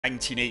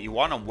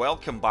1981 and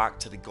welcome back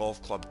to the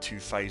Golf Club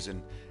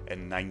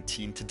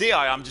 2019. Today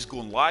I am just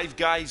going live,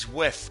 guys,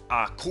 with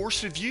a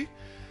course review,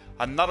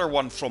 another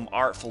one from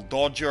Artful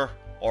Dodger,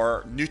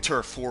 or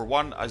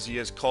Neuter41 as he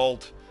is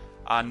called,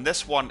 and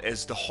this one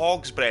is the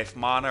Hogs Breath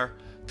Manor.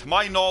 To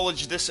my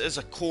knowledge, this is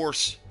a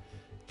course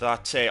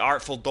that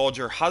Artful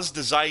Dodger has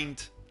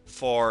designed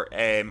for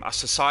a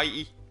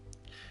society.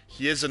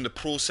 He is in the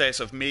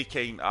process of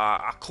making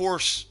a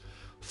course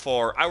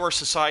for our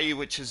society,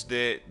 which is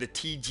the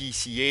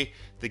TGCA,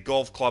 the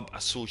Golf Club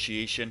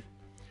Association.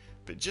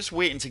 But just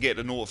waiting to get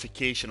the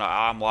notification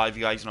I am live,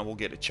 guys, and I will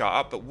get the chat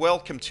up. But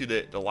welcome to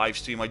the live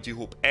stream. I do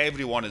hope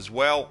everyone is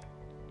well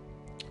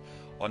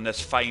on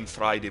this fine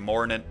Friday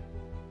morning.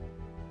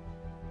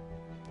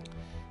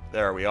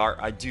 There we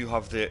are. I do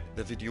have the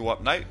video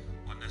up now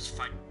on this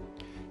fine.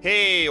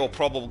 Hey, oh,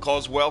 probable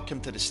cause. Welcome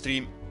to the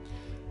stream.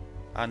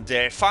 And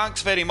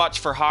thanks very much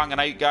for hanging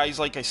out, guys.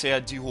 Like I say,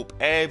 I do hope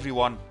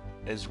everyone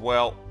is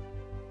well.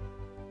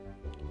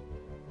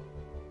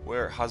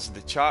 Where has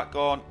the chat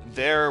gone?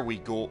 There we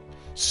go.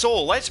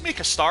 So let's make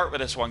a start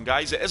with this one,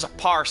 guys. It is a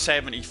par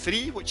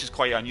 73, which is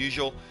quite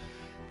unusual.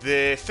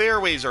 The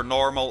fairways are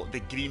normal,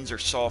 the greens are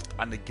soft,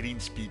 and the green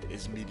speed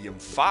is medium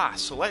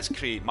fast. So let's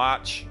create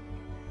match.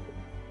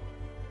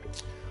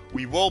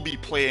 We will be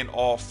playing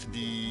off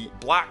the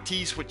black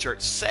tees, which are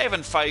at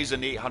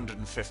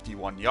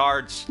 7,851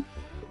 yards.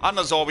 And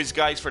as always,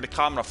 guys, for the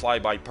camera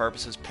flyby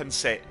purposes, pin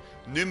set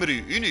numero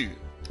uno.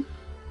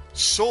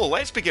 So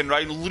let's begin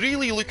round.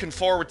 Really looking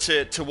forward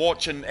to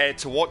watching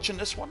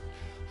this one.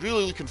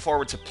 Really looking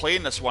forward to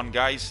playing this one,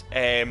 guys.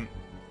 I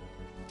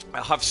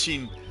have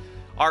seen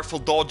Artful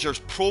Dodger's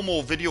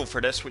promo video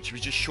for this, which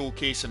was just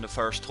showcasing the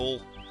first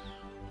hole,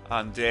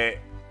 and it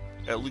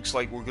looks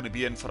like we're going to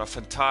be in for a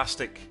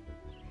fantastic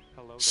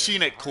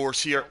scenic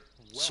course here.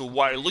 So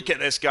wow, look at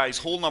this, guys.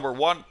 Hole number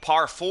one,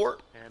 par 4.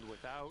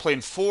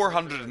 Playing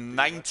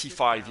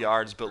 495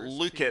 yards, but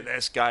look at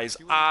this, guys.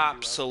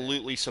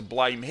 Absolutely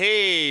sublime.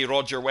 Hey,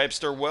 Roger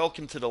Webster,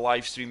 welcome to the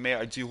live stream, mate.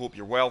 I do hope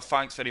you're well.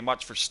 Thanks very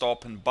much for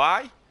stopping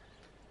by.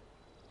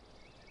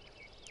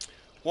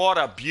 What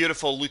a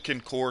beautiful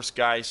looking course,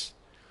 guys.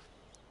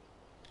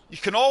 You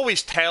can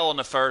always tell on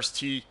the first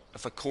tee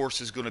if a course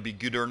is going to be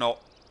good or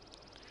not.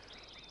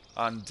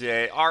 And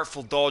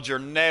Artful Dodger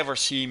never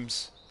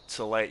seems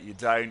to let you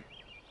down.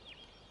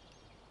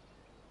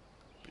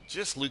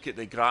 Just look at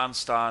the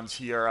grandstands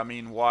here. I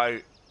mean, wow.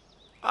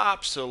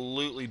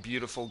 Absolutely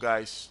beautiful,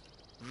 guys.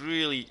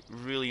 Really,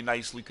 really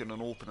nice looking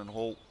and opening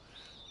hole.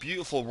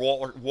 Beautiful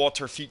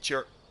water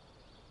feature.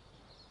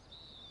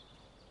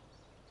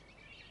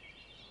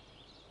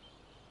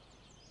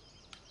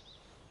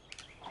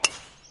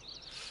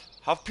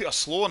 I've put a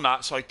slow on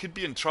that, so I could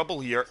be in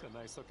trouble here. That's a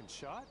nice looking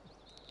shot.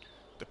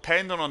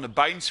 Depending on the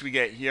bounce we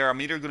get here,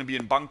 I'm either going to be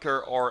in bunker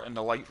or in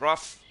the light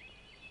rough.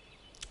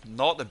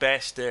 Not the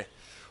best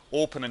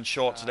opening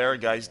shots there,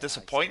 guys.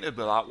 Disappointed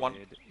with that one.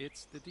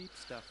 It's the deep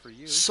stuff for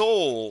you.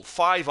 So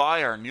 5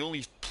 iron. The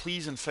only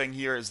pleasing thing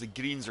here is the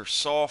greens are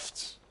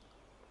soft.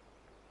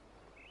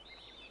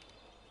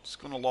 Just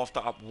going to loft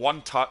that up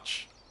one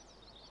touch.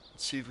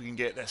 Let's see if we can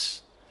get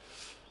this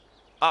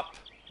up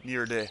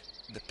near the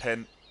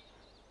pin.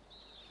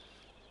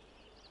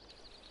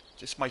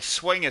 Just my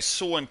swing is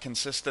so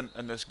inconsistent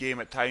in this game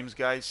at times,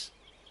 guys.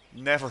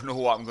 Never know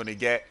what I'm going to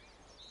get.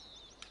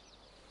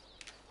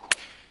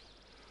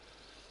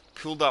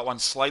 Pulled that one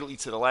slightly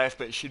to the left,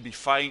 but it should be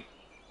fine.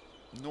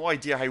 No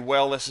idea how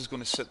well this is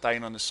going to sit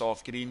down on the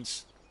soft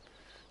greens.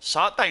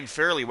 Sat down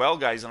fairly well,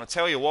 guys, and I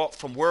tell you what,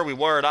 from where we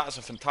were, that is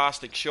a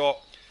fantastic shot.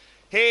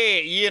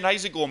 Hey, Ian,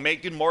 how's it going,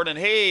 mate? Good morning.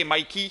 Hey,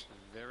 Mikey.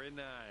 Very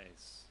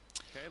nice.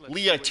 Okay,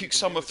 Lee, I took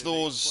some of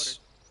those.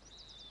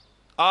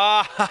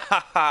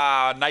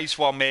 Ah, nice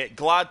one, mate.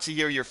 Glad to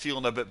hear you're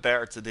feeling a bit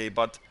better today,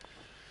 bud.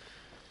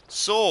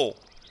 So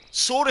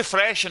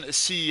refreshing to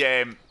see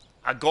a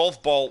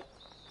golf ball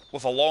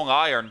with a long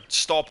iron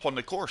stop on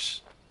the course.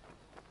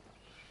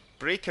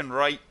 Breaking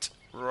right.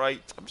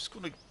 I'm just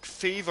going to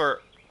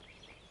favour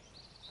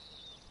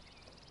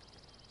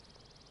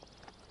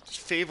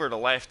the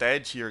left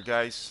edge here,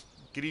 guys.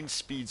 Green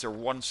speeds are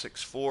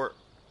 164.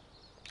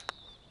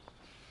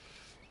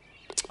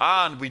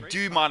 And we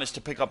do manage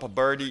to pick up a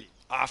birdie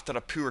after a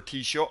poor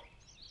tee shot.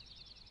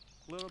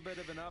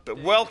 But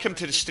welcome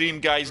to the stream,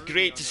 guys.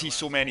 Great to see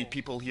so many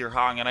people here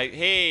hanging out.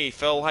 Hey,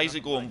 Phil, how's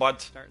it going,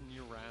 bud?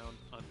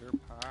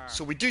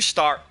 So we do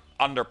start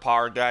under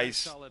par,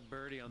 guys.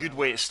 Good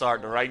way to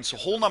start the round. So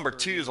hole number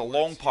 2 is a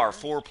long par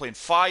 4, playing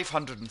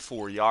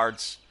 504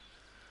 yards.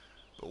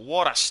 But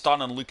what a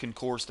stunning looking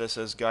course this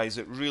is, guys.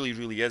 It really,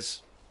 really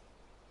is.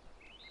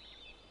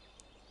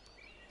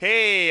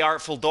 Hey,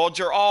 Artful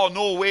Dodger. Oh,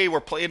 no way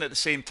we're playing at the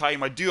same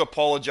time. I do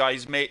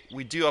apologise, mate.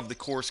 We do have the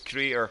course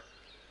creator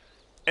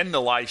in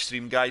the live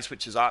stream, guys,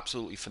 which is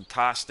absolutely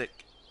fantastic.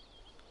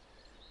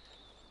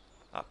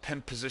 That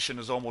pin position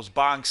is almost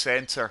bang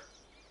centre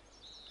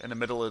in the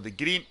middle of the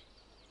green.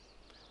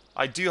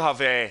 I do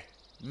have a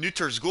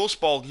Neuter's Ghost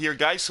Ball here,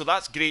 guys, so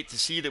that's great to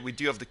see that we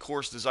do have the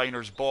course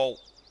designer's ball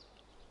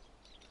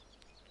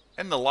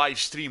in the live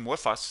stream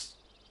with us.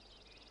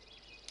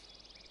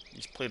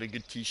 He's played a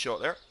good tee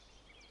shot there.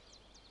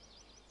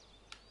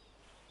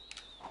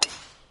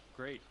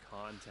 Great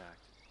contact.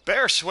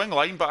 Better swing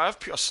line, but I've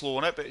put a slow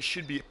on it, but it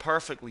should be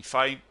perfectly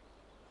fine.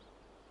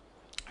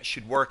 It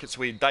should work its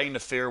way down the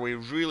fairway.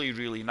 Really,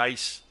 really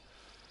nice.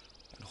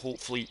 And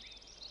hopefully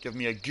give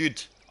me a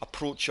good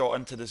approach shot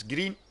into this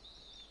green.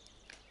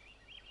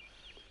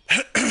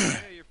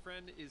 Your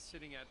friend is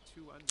sitting at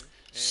 2 under.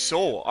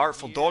 So,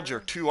 Artful Dodger,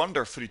 2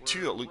 under through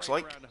 2 it looks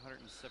like.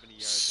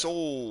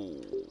 So,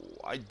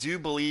 I do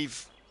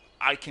believe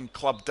I can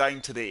club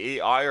down to the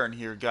 8 iron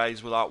here,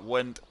 guys, with that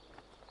wind.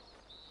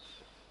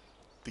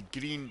 The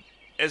green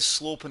is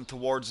sloping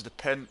towards the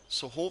pin,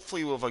 so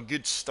hopefully with a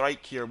good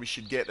strike here we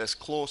should get this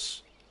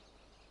close.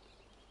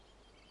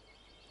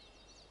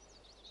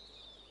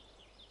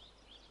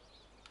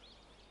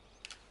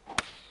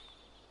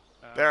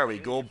 There we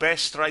go,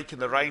 best strike in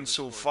the round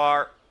so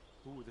far.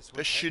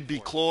 This should be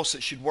close,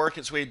 it should work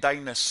its way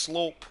down this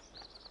slope.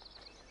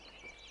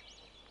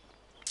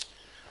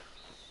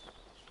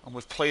 And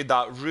we've played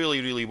that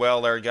really, really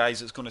well there,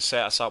 guys. It's going to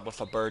set us up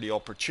with a birdie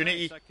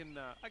opportunity. I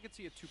can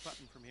see a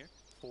 2-putting from here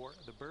for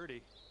the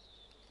birdie.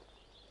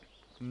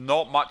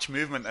 Not much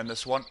movement in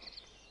this one.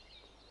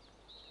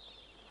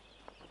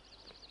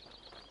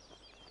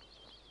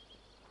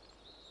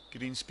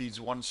 Green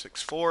speed's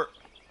 164.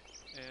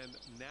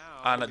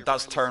 And it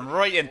does turn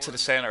right into the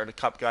centre of the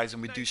cup, guys,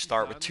 and we do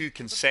start with 2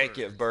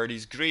 consecutive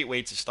birdies. Great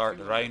way to start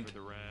the round.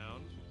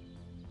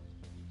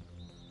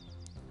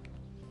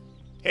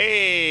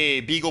 Hey,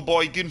 Beagle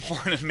Boy, good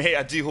morning, mate.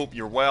 I do hope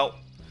you're well.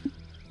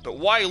 But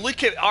wow,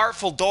 look at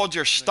Artful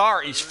Dodger's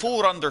start. He's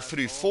 4 under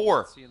through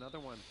 4.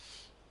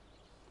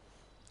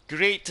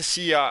 Great to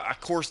see a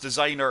course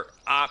designer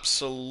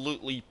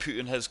absolutely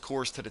putting his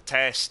course to the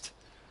test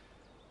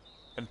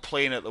and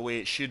playing it the way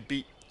it should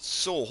be.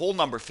 So, hole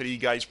number 3,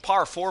 guys.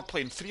 Par 4,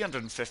 playing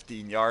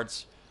 315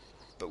 yards.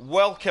 But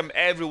welcome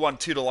everyone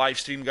to the live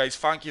stream, guys.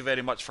 Thank you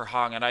very much for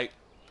hanging out.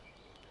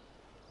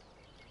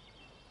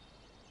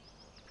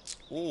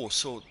 Oh,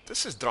 so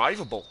this is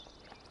drivable.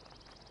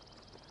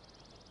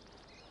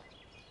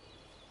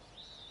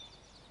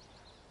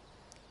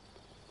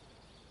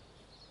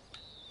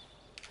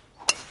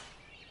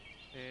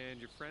 And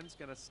your friend's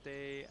going to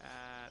stay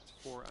at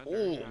 4 under.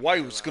 Oh, wow,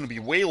 it's going to be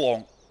way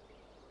long.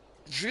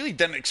 Really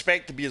didn't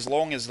expect to be as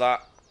long as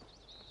that.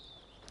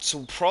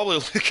 So probably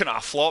looking at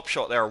a flop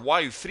shot there.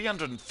 Wow,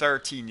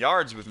 313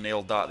 yards we've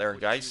nailed that there,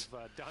 guys.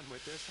 Done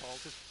with this hole,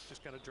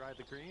 just going to drive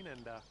the green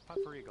and putt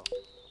for eagle.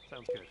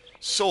 Sounds good.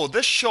 So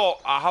this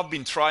shot I have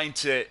been trying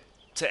to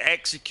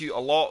execute a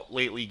lot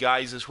lately,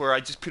 guys, is where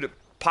I just put it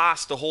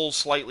past the hole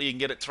slightly and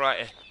get it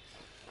try to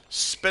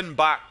spin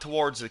back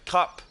towards the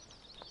cup.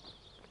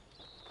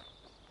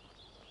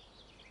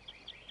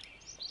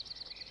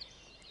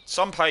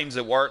 Sometimes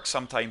it works,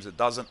 sometimes it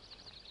doesn't.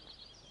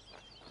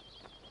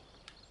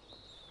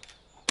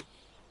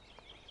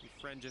 Your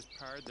friend just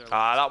parred there.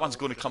 That one's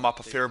going to come up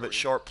a fair bit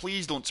short.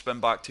 Please don't spin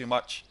back too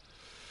much.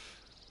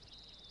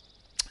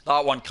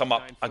 That one come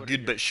up a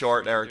good bit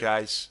short there,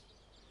 guys.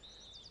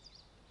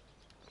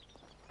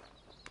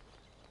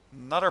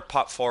 Another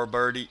putt for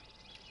birdie.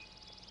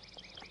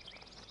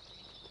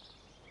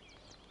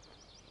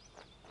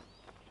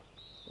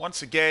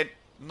 Once again,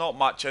 not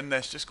much in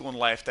this, just going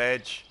left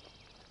edge.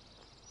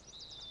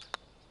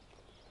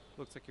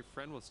 Looks like your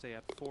friend will stay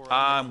at 4.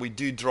 And we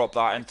do drop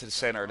that into the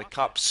centre of the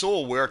cup.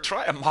 So we're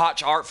trying to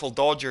match Artful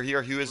Dodger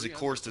here, who is the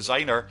course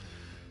designer.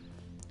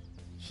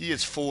 He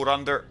is 4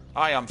 under.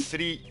 I am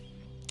 3.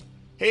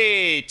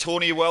 Hey,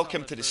 Tony,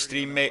 welcome to the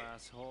stream, mate.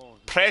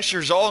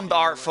 Pressure's on,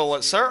 Artful.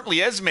 It certainly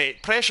is,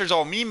 mate. Pressure's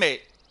on me,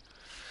 mate.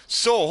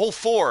 So, hole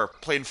 4,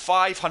 playing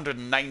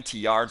 590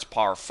 yards,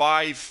 par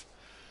 5.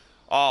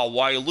 Oh,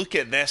 wow, look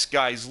at this,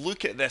 guys.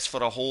 Look at this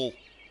for a hole.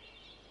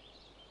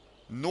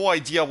 No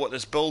idea what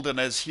this building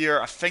is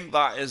here. I think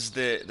that is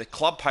the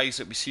clubhouse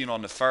that we've seen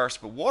on the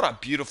first. But what a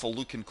beautiful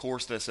looking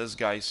course this is,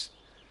 guys.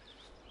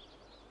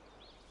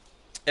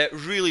 It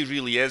really,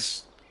 really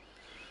is.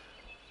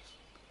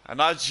 And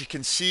as you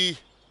can see,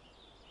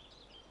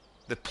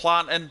 the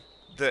planting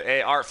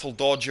that Artful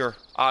Dodger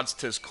adds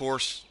to his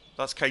course,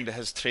 that's kind of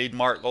his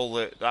trademark, all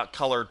that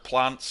coloured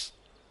plants.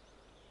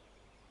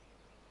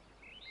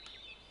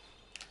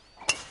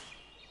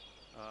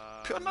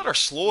 Put another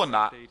slow in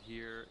that.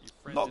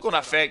 Not going to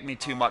affect me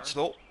too much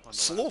though.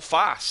 Slow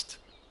fast.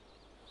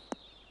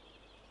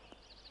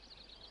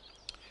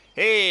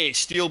 Hey,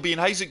 Steel Bean,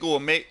 how's it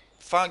going, mate?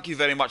 Thank you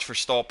very much for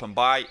stopping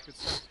by.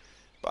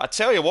 But I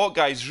tell you what,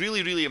 guys,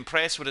 really, really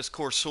impressed with this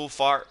course so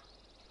far.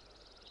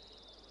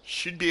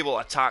 Should be able to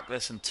attack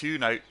this in 2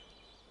 now.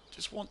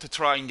 Just want to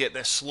try and get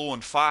this slow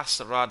and fast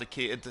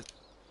eradicated. Going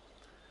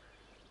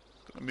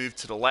to move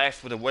to the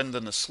left with the wind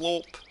and the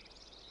slope.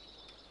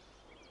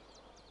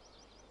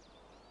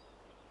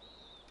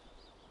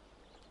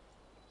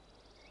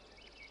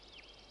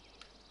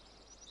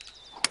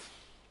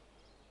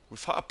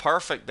 We've had a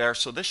perfect there,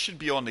 so this should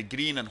be on the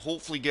green and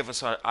hopefully give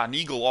us an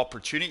eagle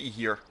opportunity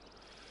here.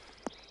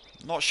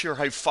 Not sure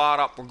how far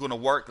up we're going to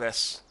work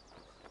this.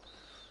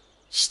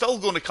 Still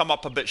going to come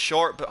up a bit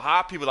short, but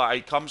happy with that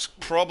outcome.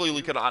 Probably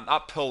looking at an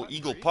uphill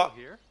eagle putt.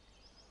 Here.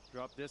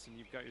 Drop this and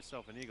you've got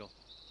yourself an eagle.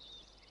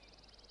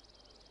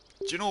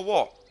 Do you know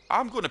what?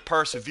 I'm going to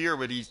persevere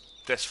with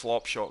this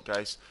flop shot,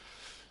 guys.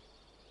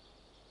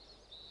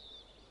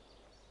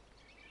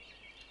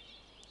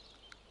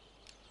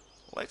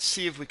 Let's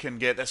see if we can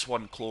get this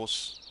one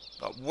close.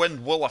 That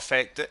wind will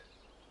affect it.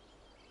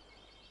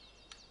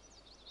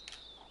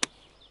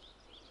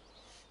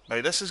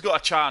 Now this has got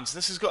a chance.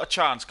 This has got a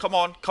chance. Come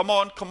on, come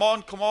on, come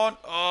on, come on.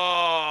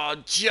 Oh,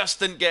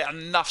 just didn't get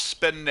enough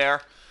spin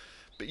there.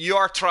 But you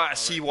are trying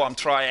to see what I'm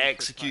trying to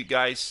execute,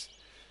 guys.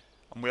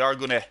 And we are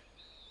going to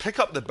pick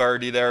up the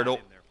birdie there, though.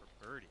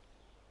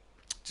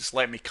 Just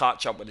let me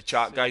catch up with the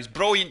chat, guys.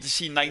 Brilliant to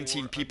see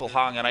 19 people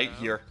hanging out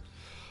here.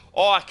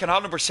 Oh, I can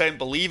 100%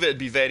 believe it. It'd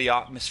be very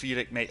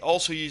atmospheric, mate.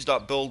 Also used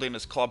that building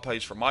as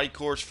clubhouse for my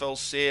course,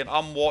 Phil's saying.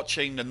 I'm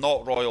watching the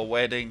not royal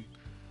wedding.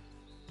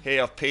 Hey,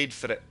 I've paid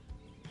for it.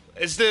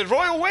 Is the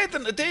royal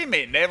wedding today,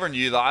 mate? Never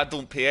knew that. I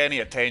don't pay any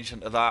attention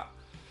to that.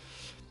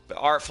 But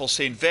Artful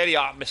saying, very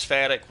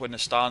atmospheric when the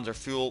stands are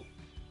full.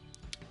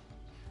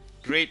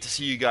 Great to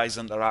see you guys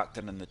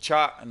interacting in the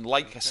chat. And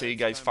like I say,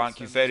 guys,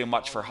 thank you very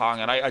much for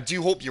hanging out. I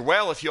do hope you're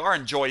well. If you are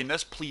enjoying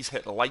this, please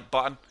hit the like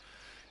button.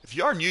 If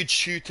you are new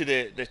to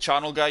the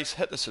channel, guys,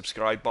 hit the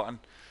subscribe button.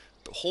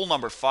 But hole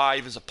number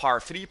 5 is a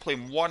par 3,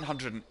 playing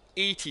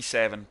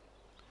 187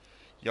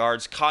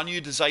 yards. Can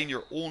you design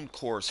your own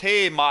course?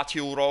 Hey,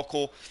 Matteo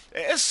Rocco.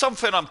 It is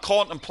something I'm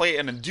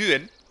contemplating and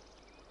doing.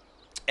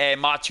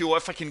 Matteo,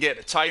 if I can get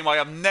the time. I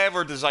have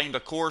never designed a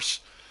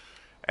course.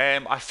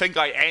 I think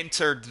I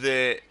entered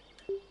the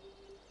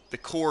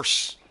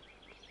course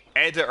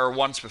editor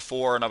once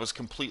before and I was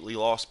completely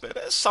lost. But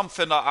it is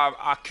something that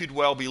I could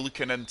well be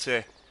looking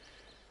into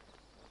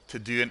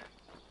doing.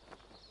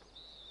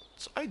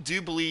 So I do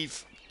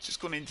believe,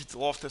 just going to need to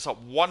loft this up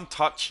one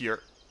touch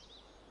here.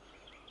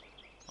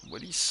 And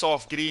with these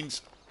soft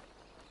greens,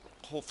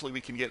 hopefully we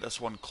can get this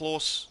one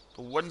close.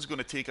 The wind's going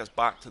to take us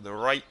back to the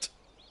right.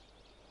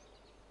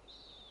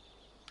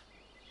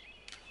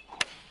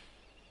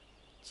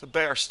 It's a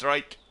better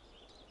strike.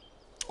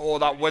 Oh,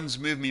 that wind's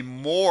moved me a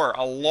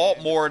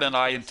lot more than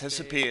I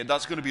anticipated.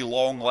 That's going to be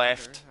long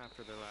left.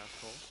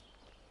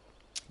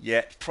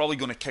 Yeah, probably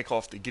going to kick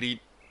off the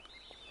green.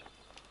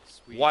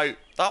 Wow,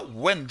 that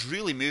wind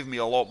really moved me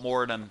a lot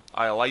more than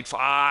I allowed for.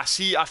 Ah,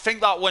 see, I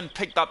think that wind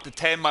picked up to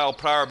 10 mile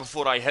per hour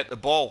before I hit the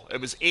ball. It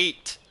was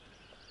 8.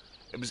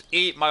 It was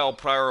 8 mile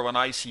per hour when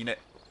I seen it.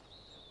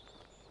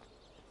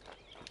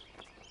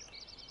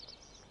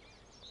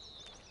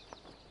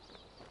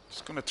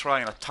 Just going to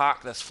try and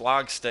attack this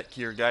flag stick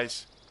here,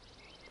 guys.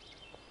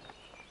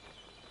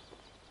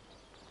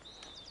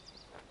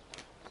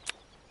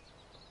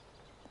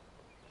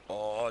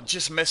 Oh,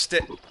 just missed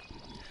it.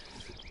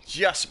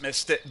 Just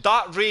missed it.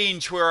 That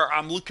range where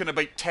I'm looking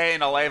about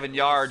 10, 11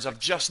 yards, I've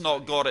just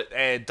not got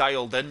it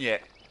dialed in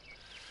yet.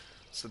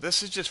 So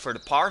this is just for the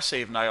par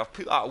save now. I've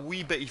put that a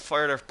wee bit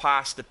further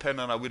past the pin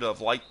than I would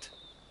have liked.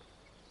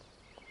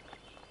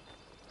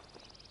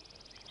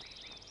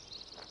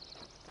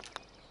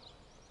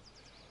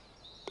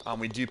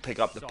 And we do pick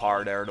up the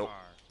par there, though.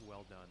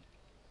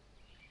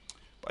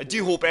 But I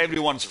do hope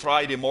everyone's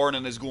Friday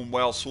morning is going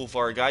well so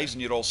far, guys,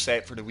 and you're all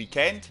set for the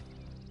weekend.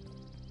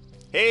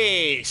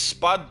 Hey,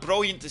 Spud,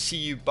 brilliant to see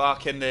you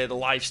back in the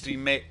live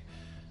stream, mate.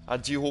 I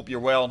do hope you're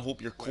well and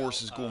hope your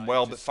course is going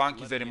well, but thank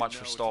you very much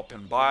for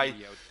stopping by.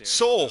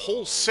 So,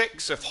 hole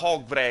 6 of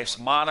Hogs Breath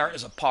Manor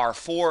is a par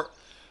 4,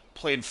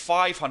 playing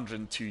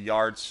 502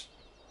 yards.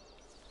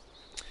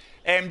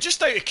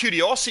 Just out of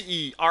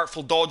curiosity,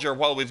 Artful Dodger,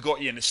 while we've got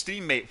you in the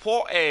stream, mate,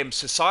 what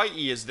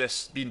society is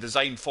this being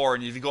designed for,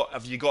 and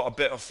have you got a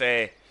bit of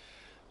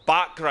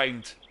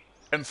background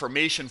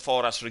information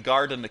for us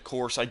regarding the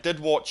course? I did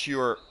watch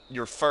your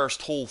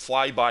first hole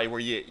flyby where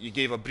you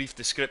gave a brief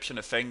description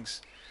of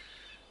things,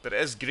 but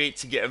it is great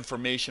to get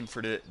information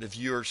for the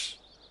viewers.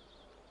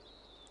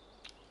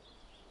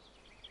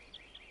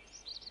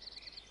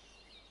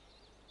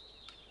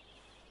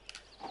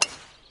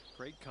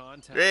 Great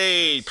contact.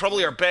 Hey,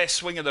 probably our best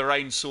swing of the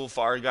round so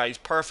far, guys.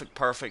 Perfect,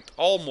 perfect.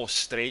 Almost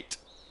straight.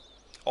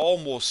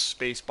 Almost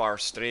spacebar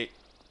straight.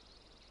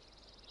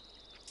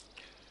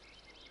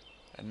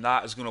 And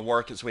that is going to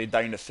work its way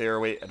down the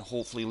fairway and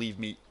hopefully leave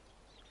me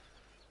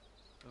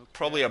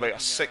probably about a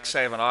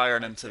 6-7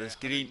 iron into this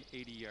green.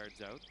 80 yards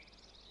out.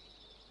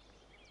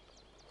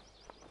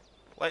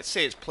 Let's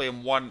say it's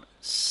playing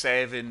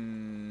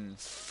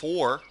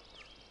 174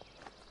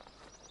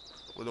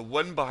 with a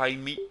wind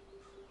behind me.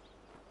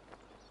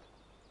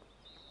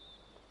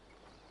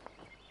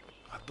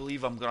 I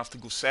believe I'm going to have to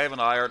go 7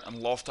 iron and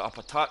loft it up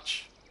a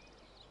touch.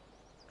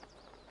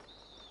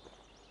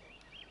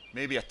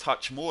 Maybe a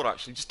touch more,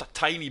 actually. Just a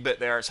tiny bit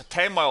there. It's a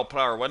 10 mile per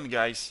hour wind,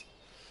 guys.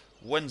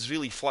 Wind's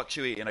really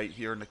fluctuating out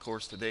here in the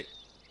course today.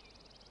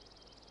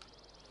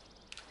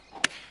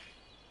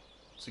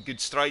 It's a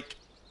good strike.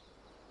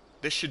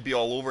 This should be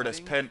all over this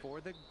pin.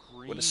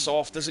 With a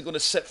soft, is it going to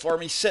sit for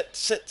me? Sit,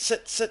 sit,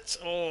 sit, sit.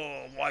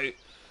 Oh, wow.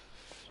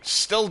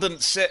 Still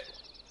didn't sit.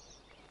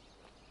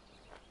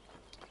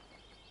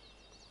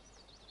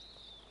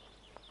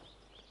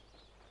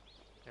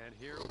 And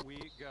here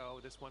we go.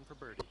 This one for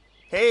birdie.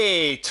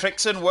 Hey,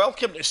 Trixon,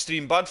 welcome to the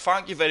stream, bud.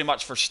 Thank you very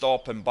much for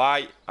stopping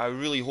by. I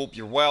really hope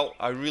you're well.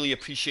 I really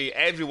appreciate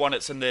everyone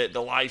that's in the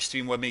live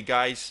stream with me,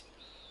 guys,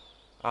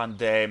 and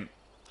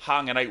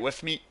hanging out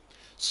with me.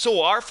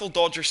 So, Artful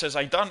Dodger says,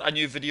 I done a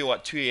new video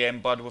at 2 AM,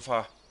 bud, with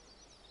a...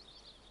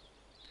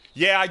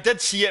 Yeah, I did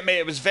see it, mate.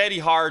 It was very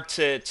hard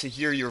to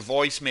hear your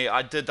voice, mate.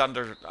 I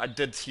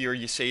did hear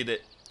you say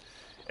that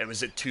it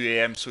was at 2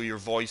 AM, so your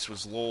voice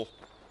was low.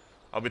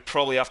 I would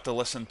probably have to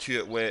listen to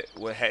it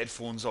with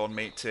headphones on,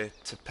 mate, to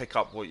pick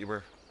up what you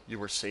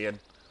were saying.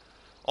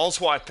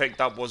 Also, what I picked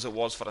up was it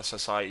was for a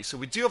society. So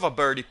we do have a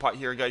birdie putt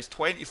here, guys.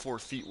 24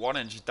 feet, 1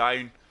 inch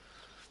down.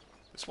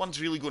 This one's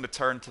really going to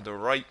turn to the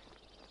right.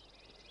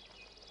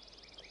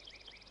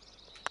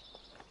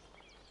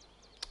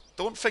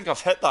 Don't think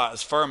I've hit that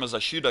as firm as I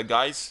should have,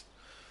 guys.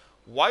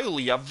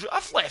 Wildly,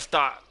 I've left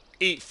that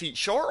 8 feet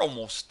short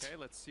almost. Okay,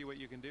 let's see what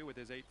you can do with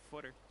his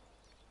 8-footer.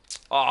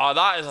 Oh,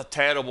 that is a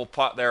terrible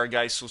putt there,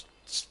 guys. So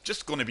it's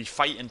just going to be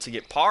fighting to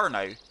get par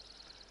now.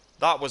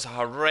 That was a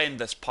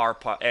horrendous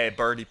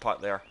birdie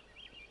putt there.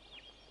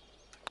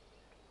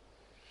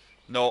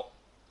 No.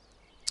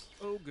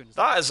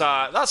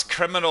 That's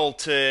criminal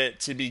to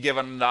be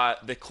giving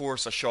the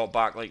course a shot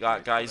back like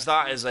that, guys.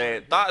 That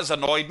has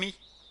annoyed me.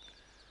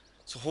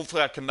 So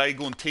hopefully I can now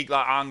go and take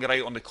that anger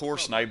out on the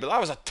course now. But that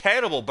was a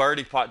terrible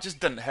birdie putt. Just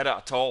didn't hit it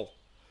at all.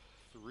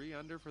 3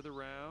 under for the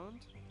round.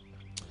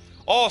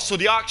 Oh, so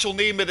the actual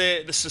name of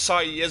the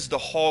society is the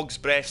Hogs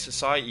Breath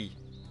Society.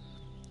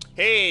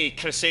 Hey,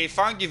 Chris A,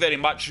 thank you very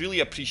much.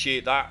 Really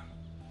appreciate that.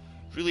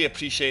 Really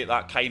appreciate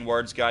that kind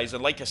words, guys.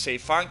 And like I say,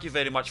 thank you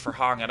very much for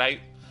hanging out.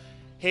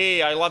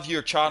 Hey, I love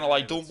your channel. I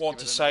don't want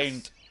to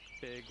sound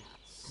big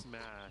smash.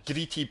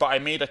 greedy, but I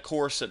made a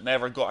course that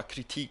never got a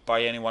critique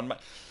by anyone.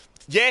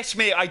 Yes,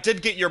 mate, I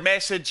did get your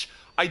message.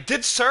 I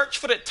did search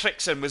for it,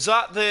 Trixon. Was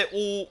that the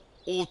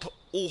old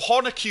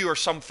Honoku or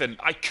something?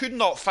 I could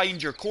not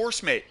find your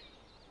course, mate.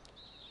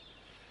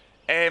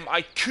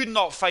 I could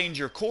not find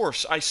your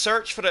course. I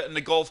searched for it in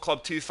the Golf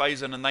Club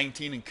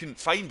 2019 and couldn't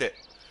find it.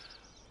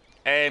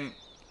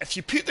 If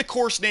you put the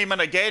course name in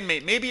again,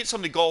 mate, maybe it's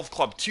on the Golf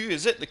Club 2,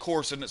 is it, the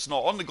course, and it's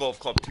not on the Golf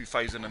Club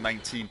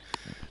 2019.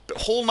 But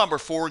hole number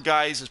 4,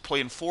 guys, is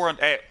playing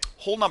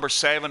hole number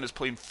 7 is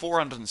playing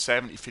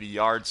 473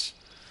 yards.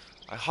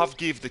 I have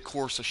gave the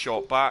course a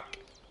shot back.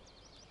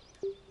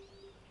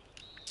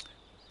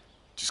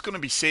 Just going to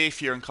be safe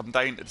here and come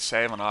down to the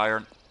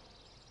 7-iron.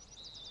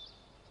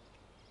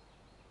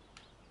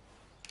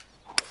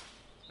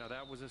 Now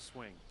that was a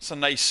swing. It's a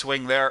nice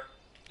swing there.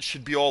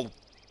 Should be all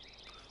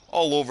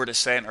over the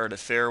centre of the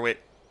fairway.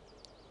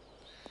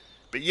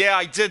 But yeah,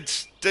 I did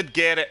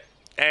get it.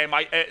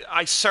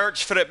 I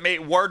searched for it,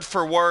 mate, word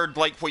for word,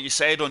 like what you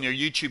said on your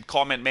YouTube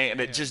comment, mate, and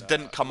it just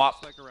didn't come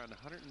up. Like around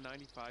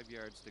 195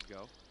 yards to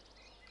go.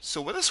 So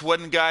with this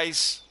win,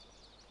 guys,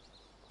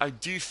 I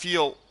do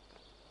feel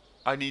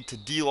I need to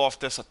deal off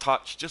this a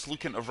touch. Just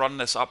looking to run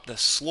this up the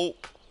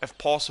slope, if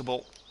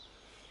possible.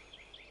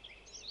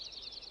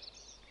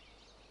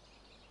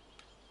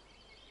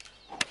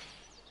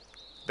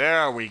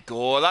 There we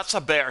go. That's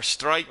a better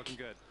strike. Looking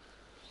good.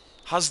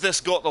 Has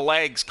this got the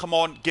legs? Come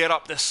on, get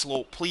up this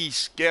slope,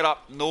 please. Get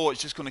up. No,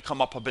 it's just going to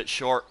come up a bit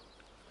short.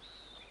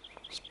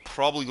 It's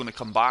probably going to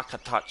come back a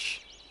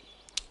touch.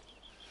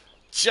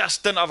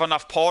 Just didn't have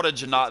enough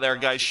porridge in that there,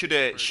 guys. Should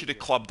have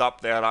clubbed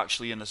up there,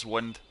 actually, in this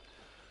wind.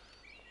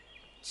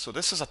 So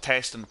this is a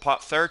testing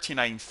putt.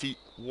 39 feet,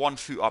 1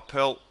 foot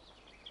uphill.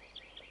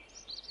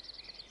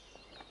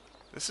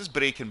 This is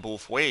breaking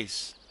both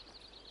ways.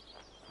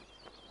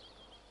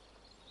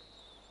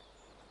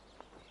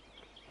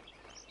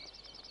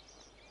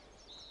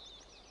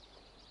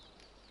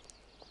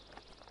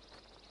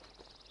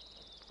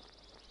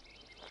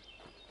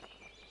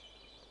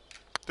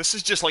 This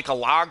is just like a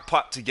lag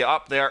putt to get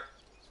up there.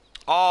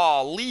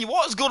 Oh, Lee,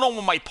 what is going on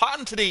with my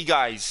putting today,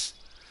 guys?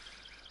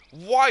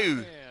 Wow.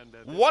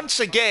 Once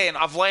again,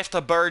 I've left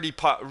a birdie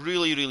putt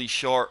really, really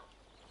short.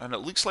 And it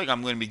looks like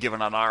I'm going to be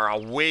giving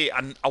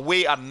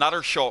away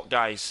another shot,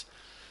 guys.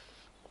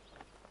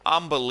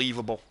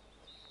 Unbelievable.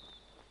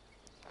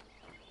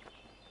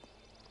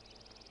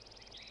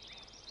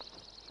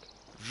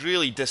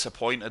 Really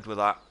disappointed with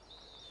that.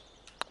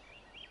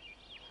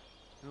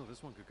 No,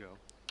 this one could go.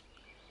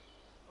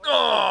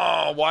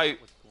 Oh, wow.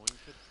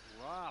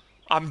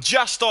 I'm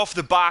just off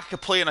the back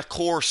of playing a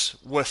course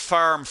with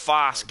firm,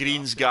 fast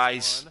greens,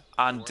 guys.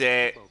 And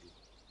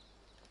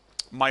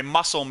my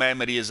muscle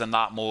memory is in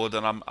that mode,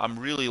 and I'm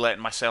really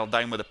letting myself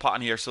down with the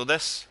putting here. So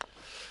this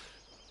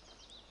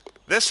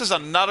is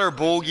another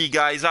bogey,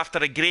 guys, after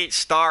a great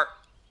start.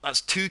 That's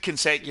 2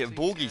 consecutive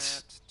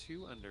bogeys.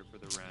 2 under for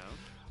the round.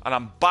 And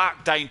I'm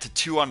back down to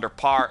 2 under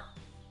par.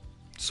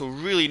 So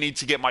really need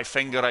to get my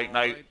finger out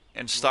now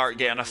and start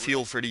getting a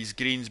feel for these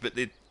greens, but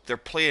they're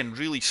playing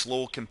really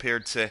slow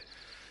compared to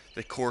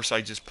the course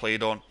I just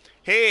played on.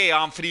 Hey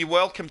Anthony,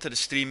 welcome to the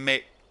stream,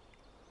 mate.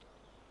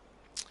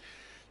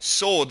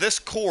 So this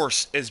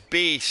course is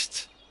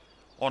based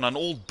on an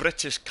old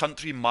British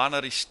country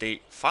manor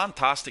estate.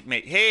 Fantastic,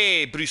 mate.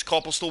 Hey, Bruce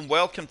Copplestone,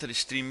 welcome to the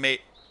stream,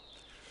 mate.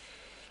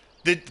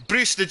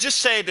 Bruce, they just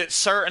said that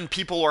certain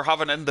people were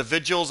having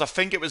individuals. I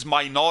think it was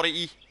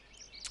minority.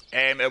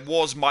 It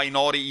was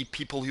minority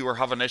people who were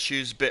having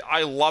issues, but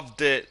I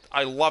loved it.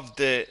 I loved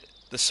the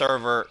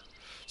server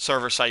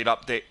side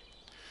update.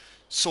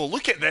 So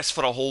look at this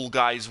for a hole,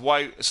 guys.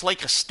 Wow, it's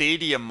like a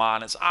stadium,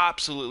 man. It's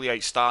absolutely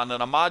outstanding.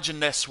 Imagine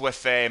this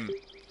with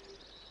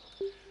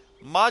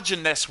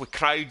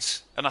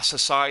crowds in a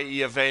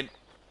society event.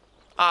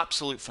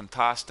 Absolute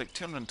fantastic.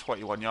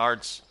 221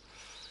 yards.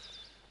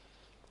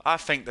 I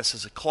think this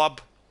is a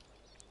club.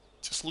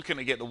 Just looking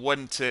to get the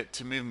wind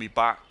to move me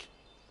back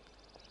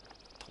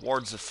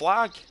towards the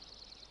flag.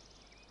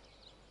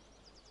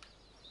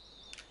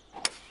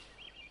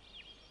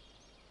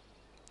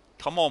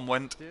 Come on,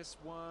 wind. This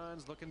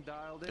one's looking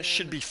dialed in. This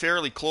should be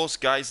fairly close,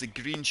 guys. The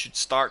green should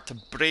start to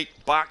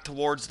break back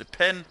towards the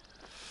pin.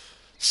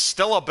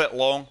 Still a bit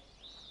long.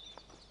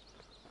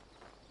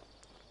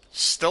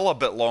 Still a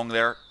bit long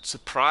there.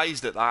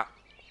 Surprised at that.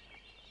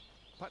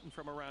 Putting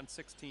from around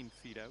 16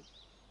 feet out.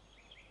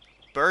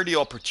 Birdie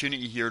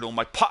opportunity here, though.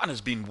 My putting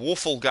has been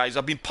woeful, guys.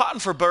 I've been putting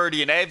for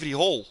birdie in every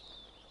hole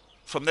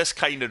from this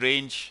kind of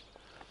range.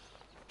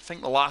 I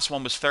think the last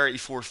one was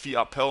 34 feet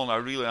uphill and I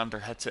really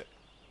underhit it.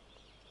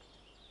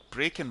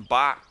 Breaking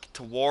back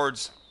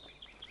towards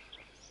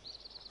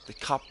the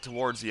cup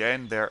towards the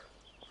end there.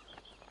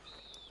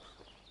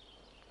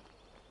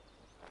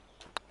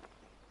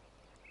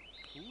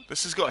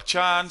 This has got a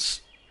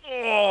chance.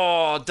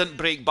 Oh, didn't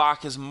break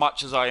back as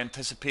much as I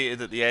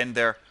anticipated at the end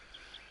there.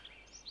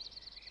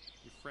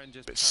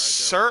 But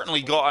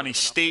certainly got an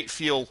estate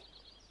feel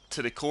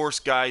to the course,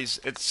 guys.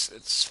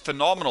 It's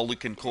phenomenal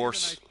looking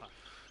course.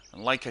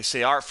 And like I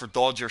say, Art for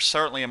Dodger,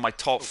 certainly in my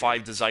top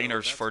 5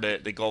 designers for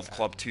the Golf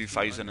Club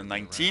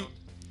 2019.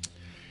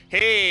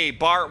 Hey,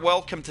 Bart,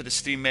 welcome to the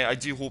stream, mate. I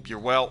do hope you're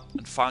well,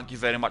 and thank you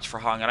very much for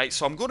hanging out.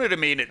 So I'm going to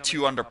remain at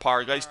 2 under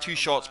par, guys. 2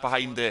 shots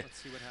behind the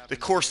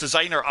course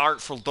designer,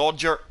 Artful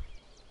Dodger.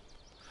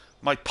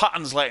 My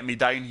putting's letting me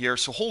down here.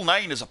 So hole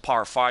 9 is a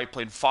par 5,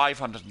 playing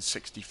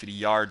 563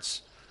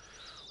 yards.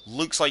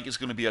 Looks like it's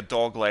going to be a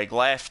dog leg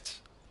left.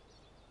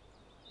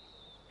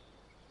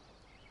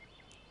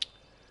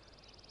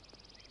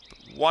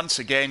 Once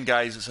again,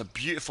 guys, it's a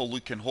beautiful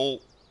looking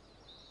hole.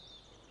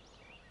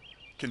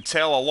 You can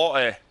tell a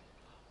lot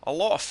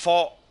of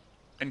thought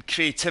and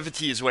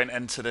creativity has went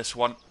into this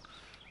one,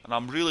 and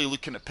I'm really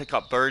looking to pick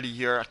up birdie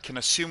here. I can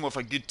assume with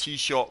a good tee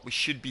shot we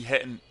should be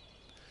hitting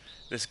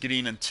this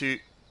green in 2.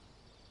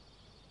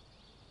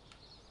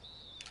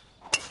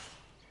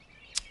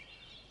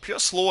 Pretty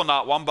slow on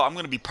that one, but I'm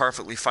going to be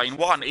perfectly fine.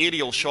 What an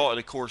aerial shot of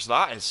the course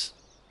that is.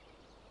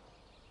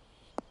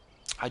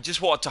 I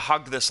just wanted to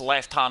hug this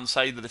left-hand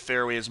side of the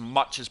fairway as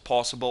much as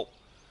possible.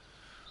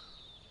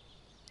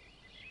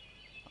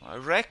 I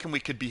reckon we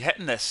could be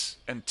hitting this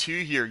in 2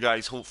 here,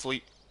 guys,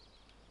 hopefully.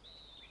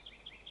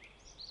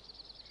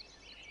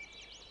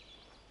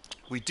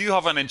 We do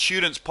have an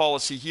insurance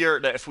policy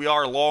here that if we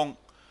are long,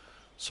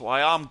 so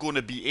I am going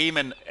to be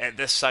aiming at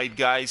this side,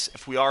 guys.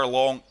 If we are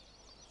long,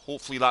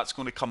 hopefully that's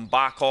going to come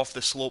back off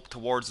the slope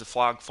towards the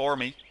flag for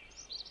me.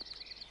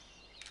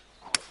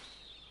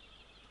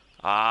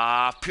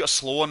 Put a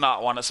slow on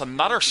that one. It's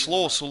another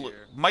slow, so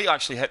might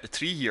actually hit the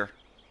tree here.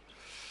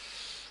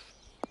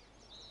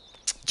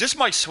 Just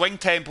my swing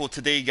tempo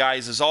today,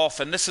 guys, is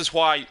off, and this is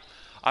why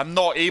I'm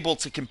not able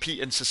to compete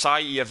in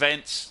society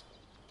events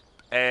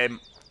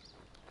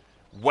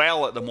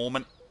well at the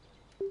moment.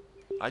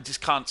 I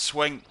just can't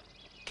swing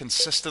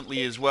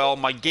consistently as well.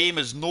 My game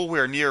is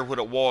nowhere near what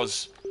it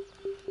was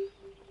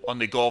on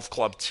the Golf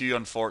Club 2,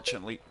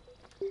 unfortunately.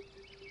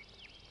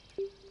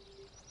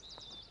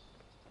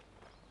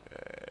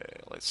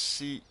 Let's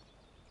see,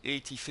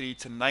 83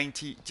 to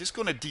 90. Just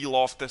going to deal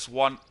off this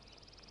one.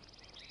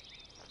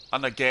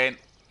 And again,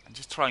 and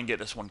just try and get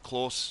this one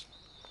close.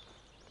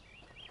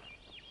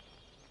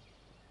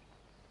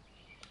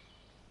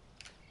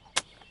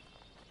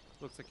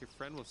 Looks like your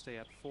friend will stay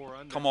at 4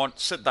 under. Come on,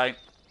 sit down.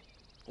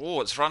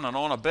 Oh, it's running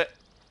on a bit.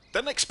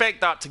 Didn't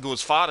expect that to go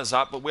as far as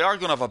that, but we are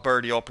going to have a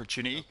birdie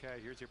opportunity.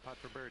 Okay, here's your putt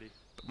for birdie.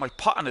 But my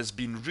putting has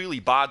been really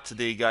bad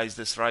today, guys,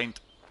 this round.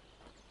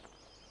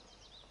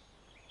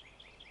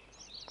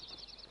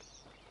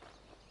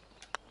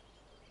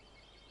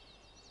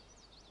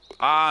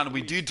 And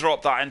we do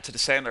drop that into the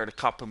centre of the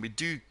cup, and we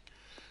do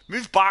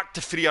move back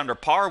to 3 under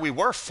par. We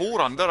were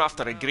 4 under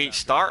after a great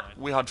start.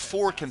 We had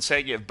 4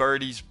 consecutive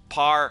birdies,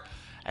 par,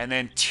 and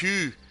then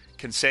 2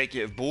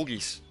 consecutive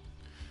bogeys.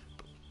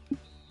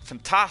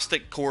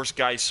 Fantastic course,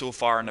 guys, so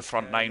far in the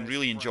front 9.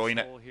 Really enjoying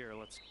it.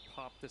 Let's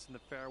pop this in the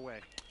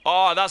fairway.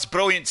 Oh, that's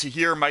brilliant to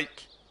hear,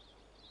 Mike.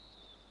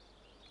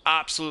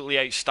 Absolutely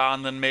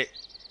outstanding, mate.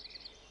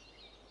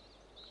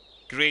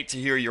 Great to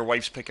hear your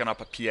wife's picking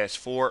up a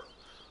PS4.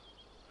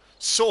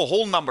 So,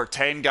 hole number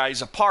 10,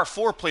 guys. A par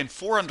 4 playing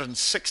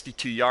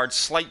 462 yards.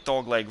 Slight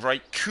dogleg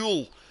right.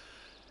 Cool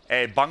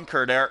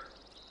bunker there.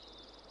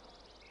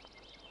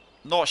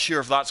 Not sure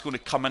if that's going to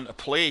come into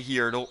play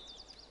here, though.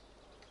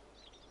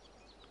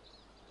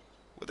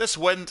 But this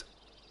wind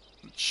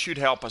should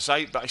help us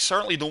out, but I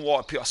certainly don't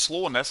want to put a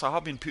slow on this. I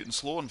have been putting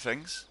slow on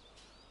things.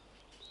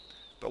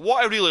 But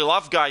what I really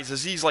love, guys,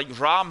 is these like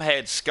ram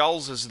head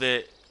skulls as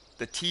the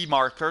tee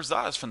markers.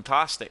 That is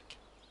fantastic.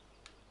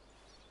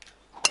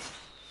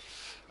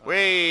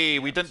 Way,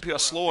 we didn't put a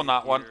slow on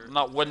that one. And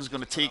that wind's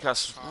going to take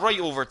us right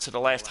over to the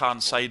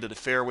left-hand side of the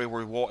fairway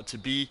where we want it to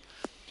be.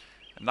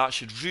 And that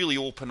should really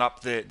open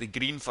up the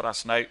green for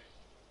us now.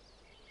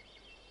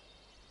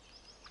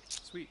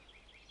 Sweet.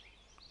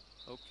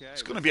 Okay.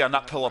 It's going to be an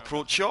uphill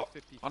approach shot.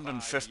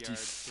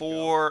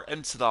 154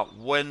 into that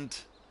wind.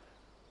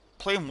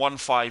 Playing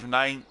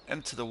 159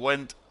 into the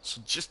wind.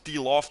 So just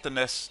de-lofting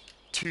this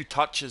 2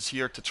 touches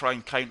here to try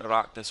and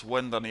counteract this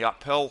wind on the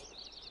uphill.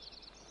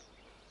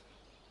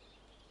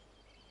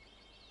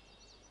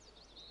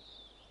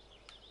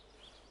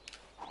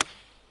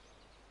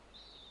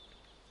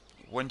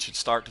 Wind should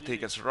start to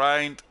take us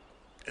round.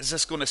 Is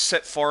this going to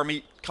sit for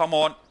me? Come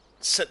on.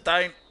 Sit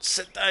down.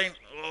 Sit down.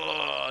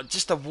 Ugh,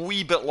 just a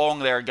wee bit long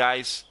there,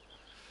 guys.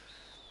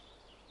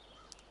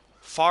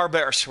 Far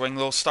better swing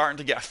though. Starting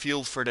to get a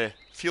feel for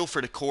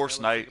the course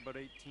now. About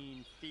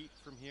 18 feet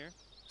from here.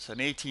 It's an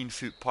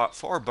 18-foot putt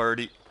for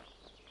birdie.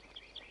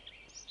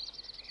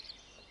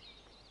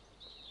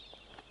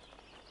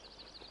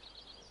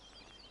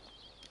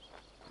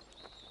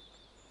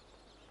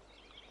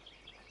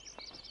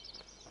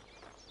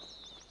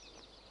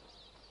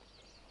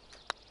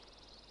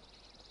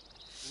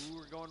 Ooh,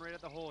 we're going right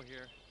at the hole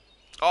here.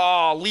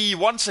 Oh, Lee,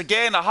 once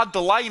again, I had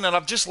the line and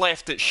I've just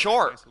left it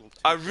short.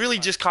 I really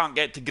just can't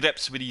get to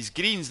grips with these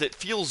greens. That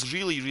feels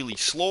really, really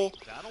slow.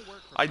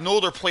 I know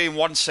they're playing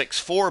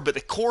 164, but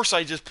the course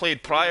I just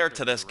played prior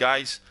to this,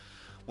 guys,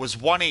 was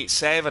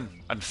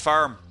 187 and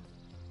firm.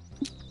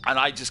 And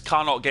I just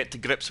cannot get to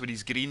grips with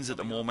these greens at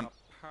the moment.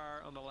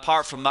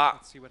 Apart from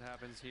that,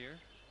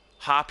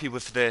 happy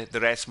with the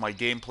rest of my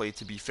gameplay,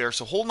 to be fair.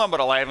 So hole number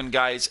 11,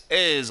 guys,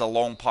 is a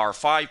long par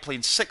 5,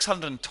 playing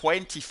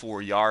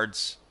 624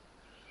 yards.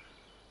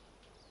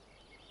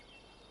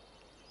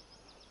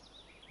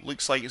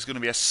 Looks like it's going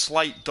to be a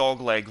slight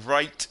dogleg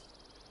right.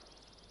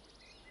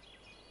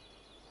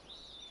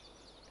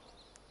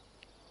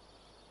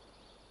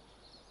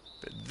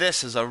 But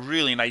this is a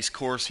really nice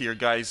course here,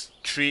 guys.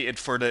 Created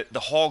for the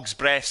Hogs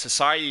Breath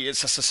Society.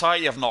 It's a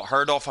society I've not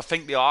heard of. I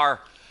think they are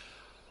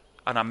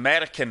an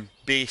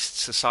American-based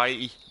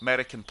society.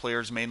 American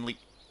players mainly.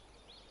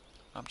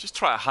 I'm just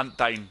trying to hunt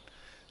down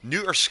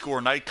Neuter's score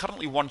now.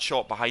 Currently 1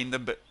 shot behind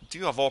them, but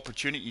do have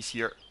opportunities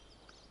here.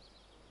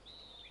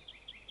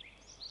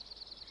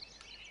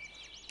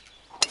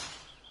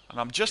 And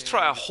I'm just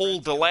trying to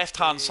hold the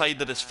left-hand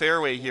side of this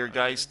fairway here,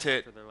 guys,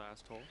 to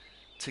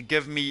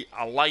give me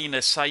a line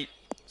of sight.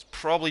 It's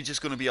probably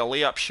just going to be a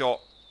layup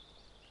shot.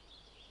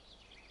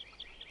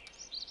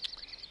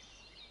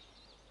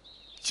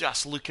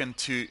 Just looking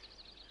to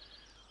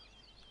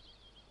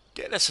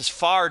get this as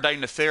far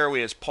down the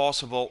fairway as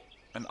possible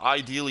and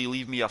ideally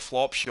leave me a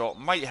flop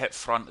shot. Might hit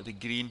front of the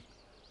green.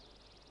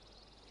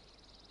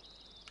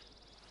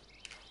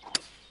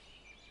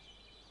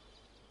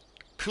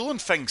 Pulling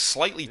things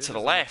slightly to the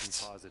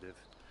left.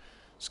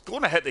 It's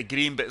going to hit the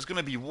green, but it's going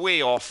to be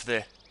way off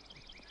the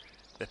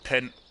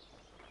pin.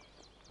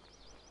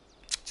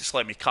 Just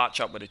let me catch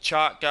up with the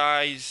chat,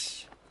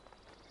 guys.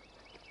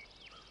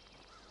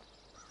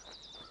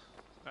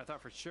 I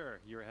thought for sure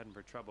you were heading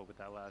for trouble with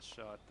that last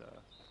shot,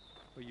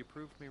 but you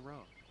proved me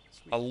wrong.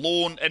 Sweet.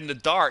 Alone in the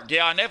dark.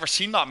 Yeah, I never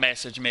seen that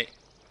message, mate.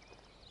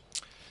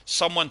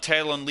 Someone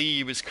telling Lee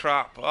he was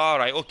crap.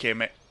 Alright, okay,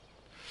 mate.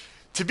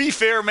 To be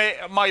fair, mate,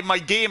 my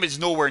game is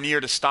nowhere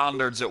near the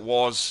standards it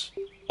was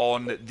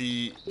on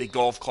the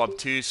Golf Club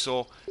 2,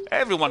 so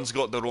everyone's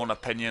got their own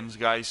opinions,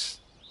 guys.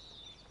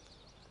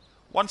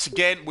 Once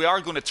again, we are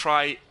going to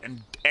try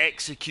and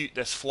execute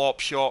this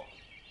flop shot.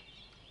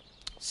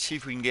 See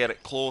if we can get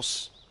it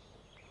close.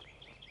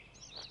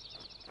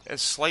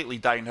 It's slightly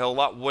downhill.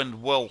 That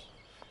wind will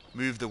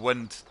move the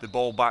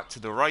ball back to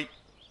the right.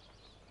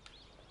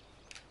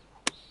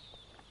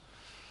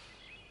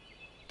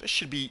 This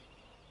should be...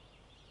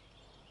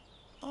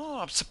 Oh,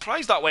 I'm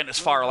surprised that went as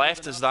far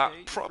left as that.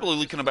 Probably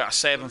looking about a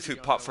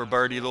 7-foot putt for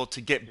birdie, though,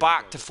 to get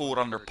back to 4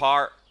 under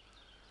par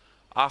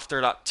after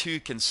that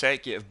 2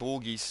 consecutive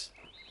bogeys.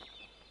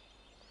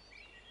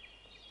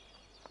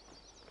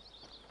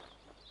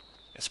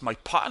 It's my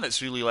putting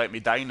that's really let me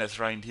down this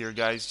round here,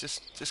 guys.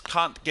 Just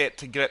can't get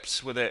to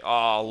grips with it.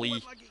 Oh,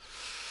 Lee.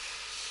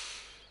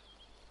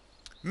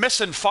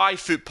 Missing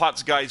 5-foot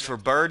putts, guys, for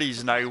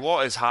birdies now.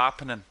 What is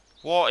happening?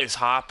 What is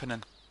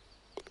happening?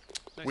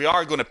 We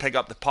are going to pick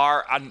up the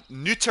par, and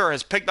Neuter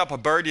has picked up a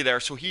birdie there,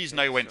 so he's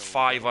now went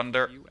 5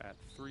 under.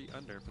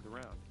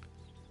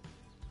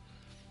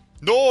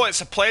 No,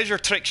 it's a pleasure,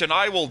 Triction.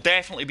 I will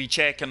definitely be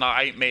checking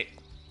that out, mate.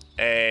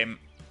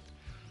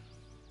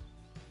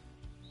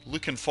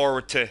 Looking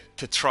forward to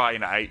trying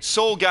it out.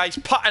 So, guys,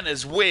 putting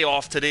is way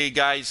off today,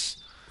 guys.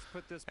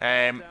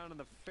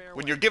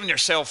 When you're giving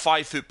yourself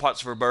 5-foot putts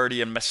for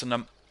birdie and missing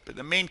them. But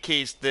the main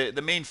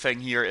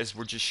thing here is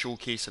we're just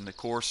showcasing the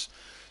course.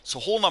 So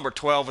hole number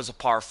 12 is a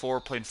par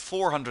 4, playing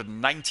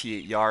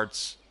 498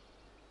 yards.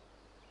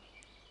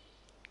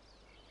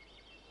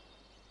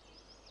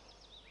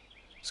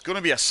 It's going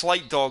to be a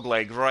slight dog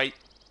leg right.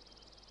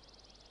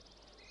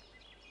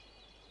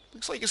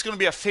 Looks like it's going to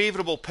be a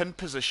favourable pin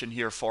position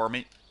here for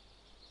me.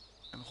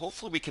 And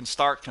hopefully we can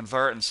start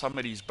converting some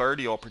of these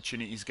birdie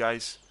opportunities,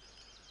 guys.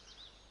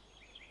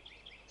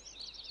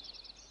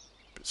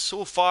 But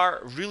so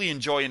far, really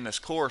enjoying this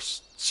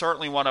course.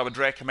 Certainly one I would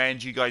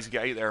recommend you guys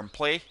get out there and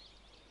play.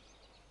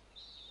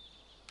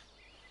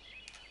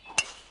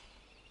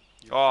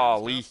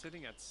 Oh, Lee.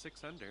 Sitting at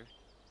 6 under.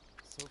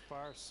 So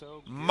far,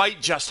 so good.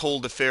 Might just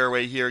hold the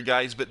fairway here,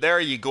 guys, but there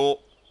you go.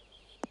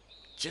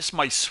 Just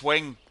my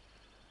swing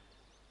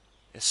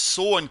is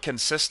so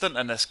inconsistent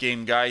in this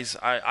game, guys.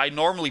 I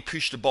normally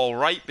push the ball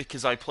right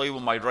because I play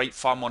with my right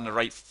thumb on the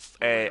right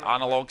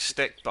analog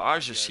stick, but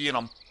as you're seeing,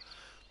 I'm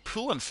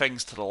pulling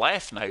things to the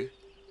left now.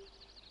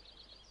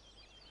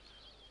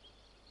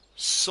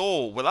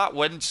 So, with that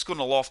wind, just going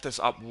to loft this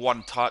up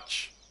one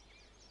touch.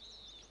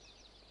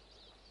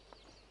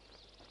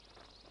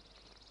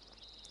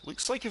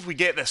 Looks like if we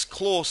get this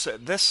close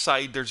at this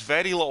side, there's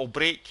very little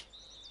break.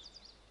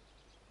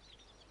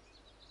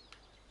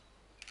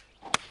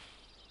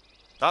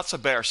 That's a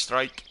better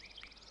strike.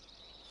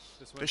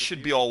 This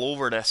should be all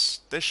over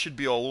this. This should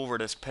be all over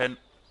this pin.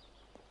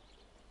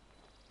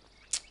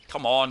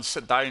 Come on,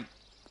 sit down.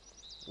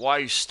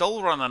 Wow,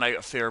 still running out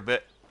a fair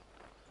bit.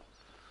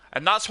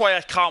 And that's why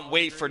I can't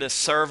wait for this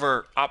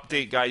server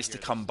update, guys, to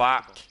come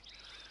back.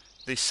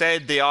 They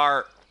said they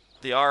are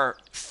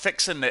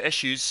fixing the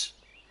issues,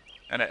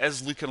 and it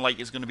is looking like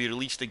it's going to be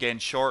released again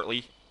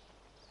shortly.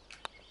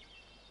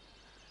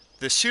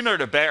 The sooner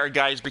the better,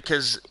 guys,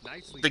 because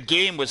the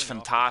game was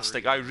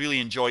fantastic. I really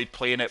enjoyed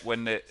playing it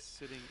when it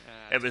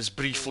was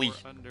briefly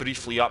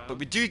up. But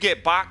we do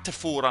get back to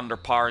 4 under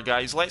par,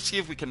 guys. Let's see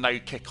if we can now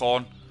kick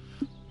on.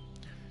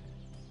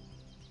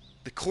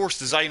 The course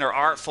designer,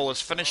 Artful,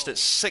 has finished at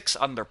 6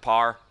 under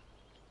par.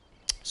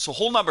 So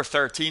hole number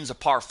 13 is a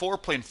par 4,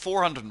 playing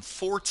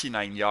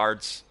 449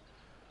 yards.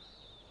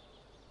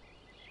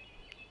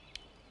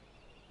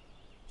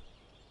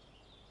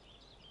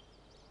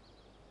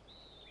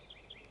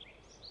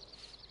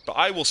 But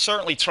I will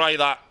certainly try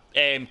that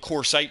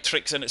course out,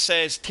 Tricks, and it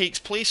says takes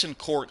place in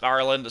Cork,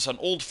 Ireland. It's an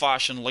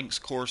old-fashioned links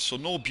course, so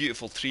no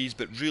beautiful trees,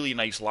 but really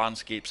nice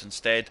landscapes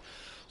instead.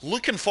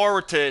 Looking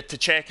forward to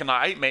checking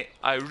that out, mate.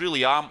 I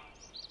really am.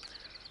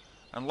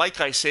 And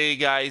like I say,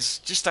 guys,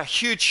 just a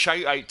huge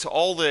shout out to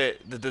all the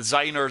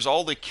designers,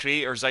 all the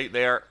creators out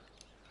there.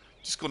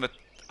 Just going to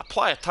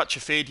apply a touch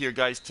of fade here,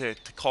 guys, to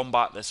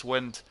combat this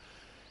wind.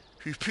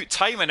 Who put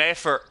time and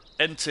effort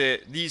into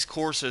these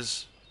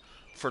courses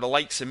for the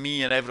likes of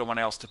me and everyone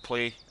else to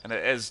play, and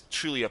it is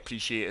truly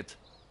appreciated.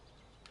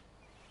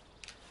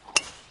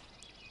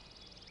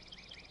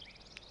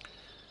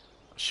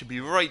 Should be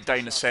right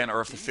down the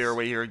centre of the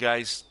fairway here,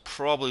 guys.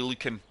 Probably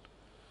looking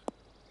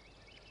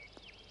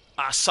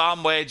at a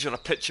sand wedge or a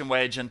pitching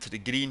wedge into the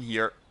green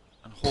here,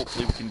 and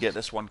hopefully we can get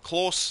this one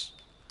close.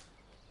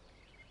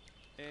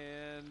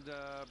 And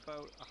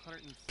about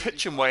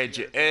pitching wedge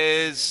it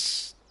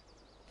is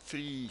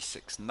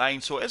 369,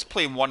 so it is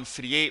playing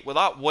 138 with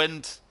that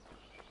wind.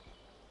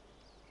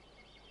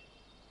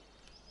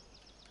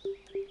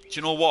 Do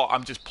you know what?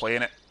 I'm just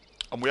playing it.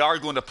 And we are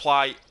going to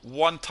apply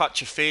one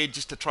touch of fade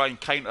just to try and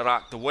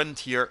counteract the wind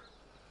here.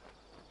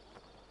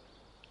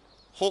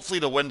 Hopefully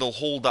the wind will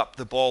hold up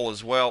the ball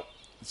as well.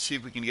 Let's see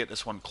if we can get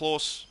this one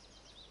close.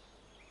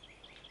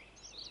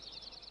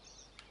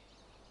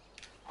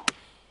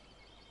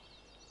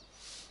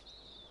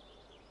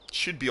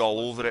 Should be all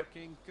over it.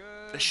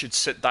 This should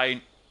sit down.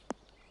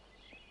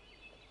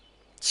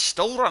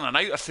 Still running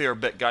out a fair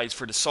bit, guys,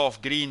 for the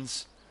soft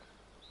greens.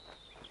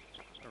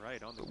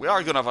 But we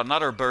are going to have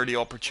another birdie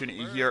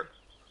opportunity here.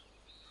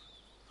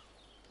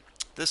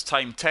 This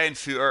time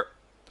 10-footer.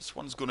 This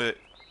one's going to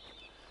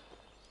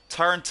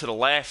turn to the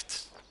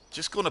left.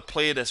 Just going to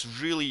play this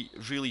really,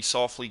 really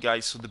softly,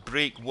 guys, so the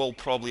break will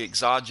probably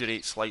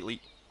exaggerate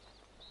slightly.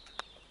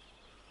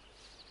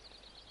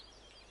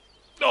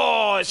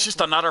 Oh, it's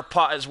just another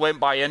putt that's went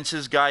by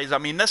inches, guys. I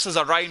mean, this is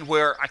a round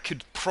where I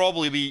could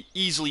probably be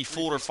easily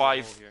 4 or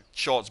 5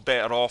 shots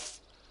better off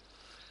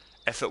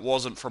if it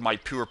wasn't for my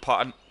poor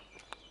putting.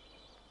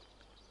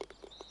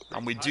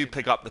 And we do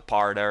pick up the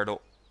par there,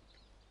 though.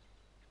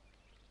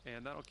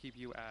 And that'll keep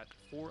you at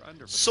 4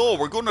 under. So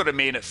we're going to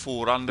remain at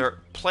 4 under.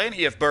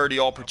 Plenty of birdie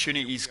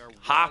opportunities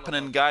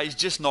happening, guys,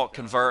 just not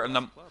converting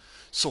them.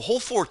 So hole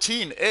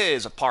 14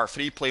 is a par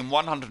 3, playing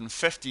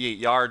 158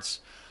 yards.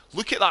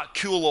 Look at that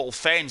cool little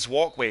fence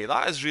walkway.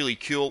 That is really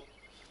cool.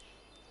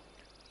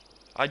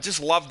 I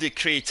just love the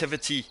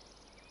creativity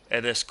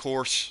of this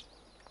course.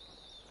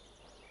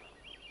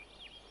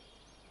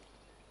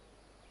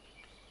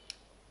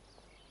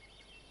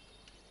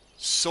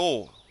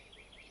 So,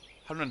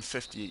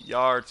 158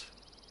 yards.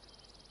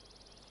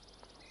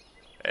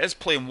 It is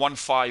playing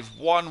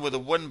 151 with the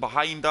wind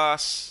behind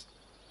us.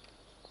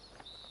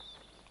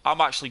 I'm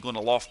actually going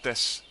to loft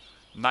this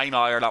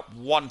 9-iron up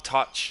one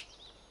touch.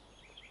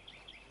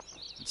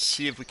 Let's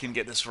see if we can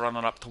get this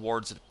running up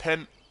towards the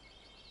pin.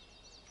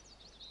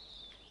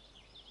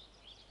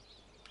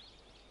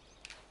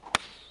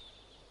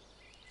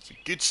 It's a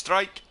good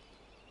strike.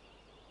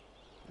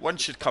 One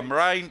should come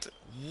round.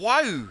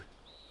 Wow!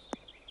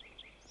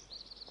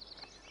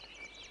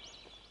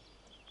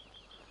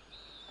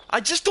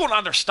 I just don't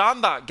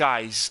understand that,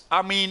 guys.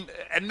 I mean,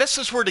 and this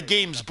is where the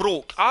game's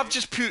broke. I've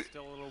just put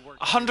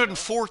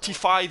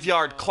 145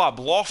 yard club,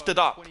 lofted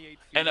up,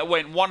 and it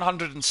went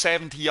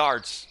 170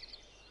 yards.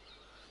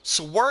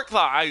 So work that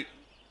out.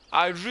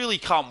 I really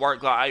can't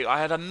work that out.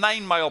 I had a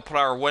 9 mile per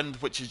hour wind,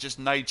 which has just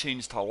now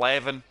changed to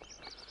 11.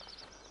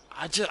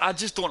 I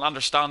just don't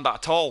understand that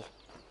at all.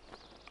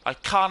 I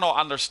cannot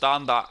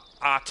understand that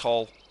at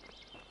all.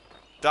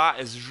 That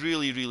is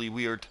really, really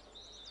weird.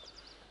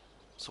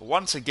 So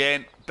once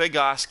again, big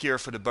ask here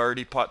for the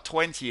birdie putt.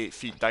 28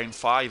 feet down,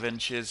 5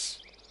 inches.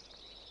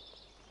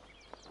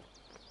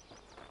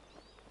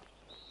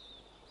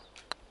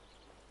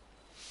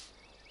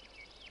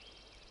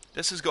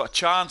 This has got a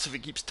chance if it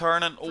keeps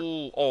turning.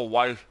 Oh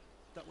wow.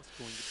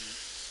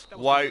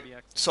 Wow.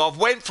 So I've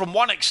went from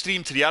one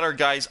extreme to the other,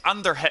 guys.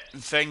 Under hitting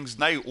things,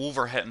 now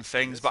over hitting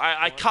things. But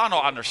I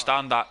cannot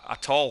understand that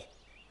at all.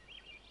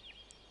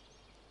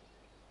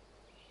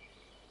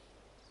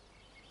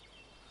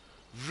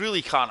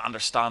 Really can't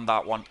understand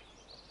that one.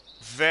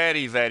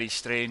 Very, very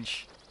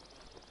strange.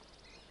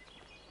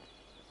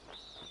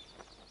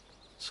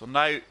 So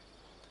now,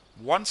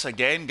 once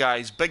again,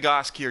 guys, big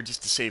ask here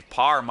just to save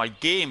par. My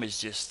game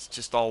is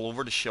just all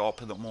over the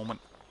shop at the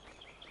moment.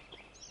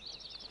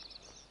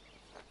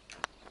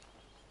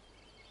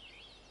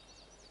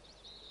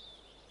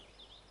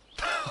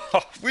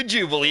 Would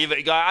you believe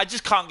it, guy? I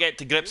just can't get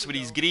to grips with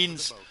these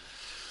greens.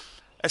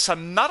 It's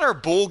another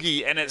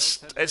bogey, and it's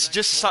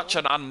just such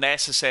an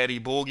unnecessary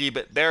bogey,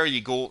 but there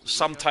you go.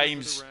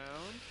 Sometimes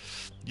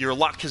your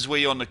luck is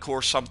way on the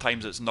course,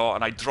 sometimes it's not,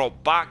 and I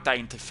drop back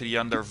down to 3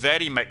 under.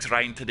 Very mixed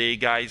round today,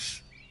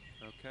 guys.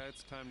 Okay,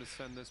 it's time to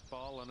send this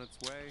ball on its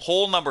way.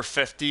 Hole number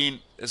 15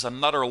 is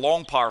another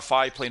long par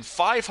 5, playing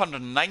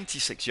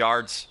 596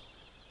 yards.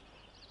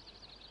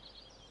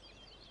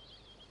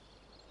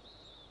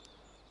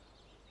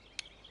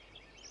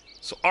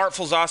 So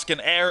Artful's asking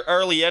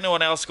early,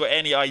 anyone else got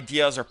any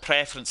ideas or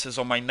preferences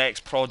on my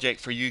next project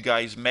for you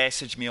guys?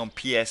 Message me on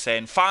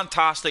PSN.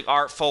 Fantastic,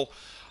 Artful.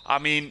 I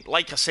mean,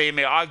 like I say,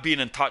 mate, I've been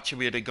in touch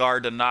with you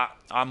regarding that.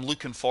 I'm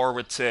looking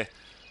forward to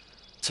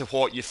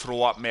what you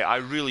throw up, mate. I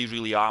really,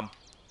 really am.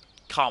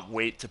 Can't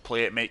wait to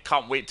play it, mate.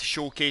 Can't wait to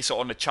showcase it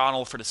on the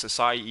channel for the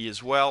society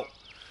as well.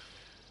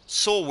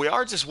 So we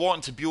are just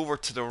wanting to be over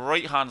to the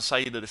right-hand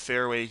side of the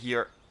fairway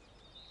here.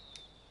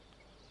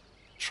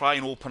 Try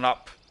and open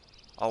up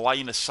a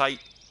line of sight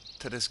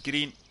to this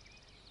green.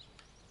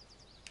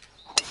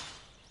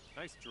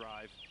 Nice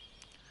drive.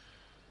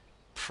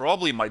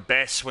 Probably my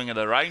best swing of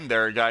the round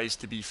there, guys,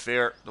 to be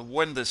fair. The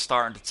wind is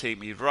starting to take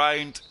me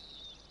round.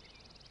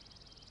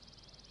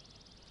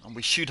 And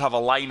we should have a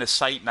line of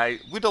sight now.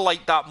 Would have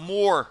liked that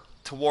more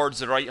towards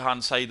the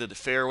right-hand side of the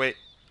fairway.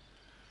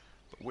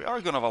 But we are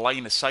going to have a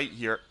line of sight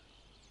here.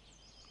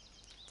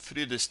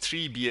 Through this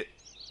tree, be it.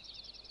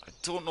 I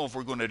don't know if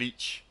we're going to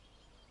reach.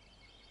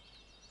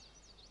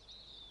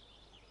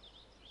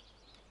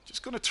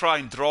 Just going to try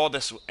and draw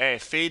this,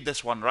 fade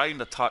this one round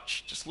a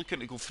touch. Just looking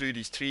to go through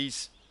these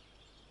trees.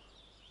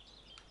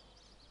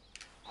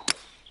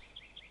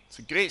 It's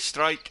a great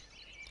strike.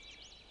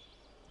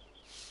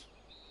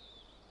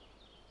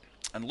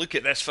 And look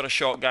at this for a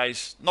shot,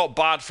 guys. Not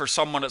bad for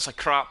someone that's a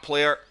crap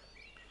player.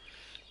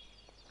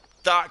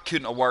 That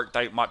couldn't have worked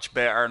out much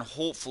better. And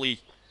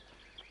hopefully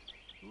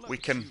we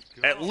can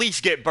at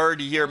least get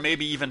birdie here.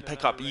 Maybe even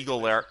pick up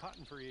eagle there.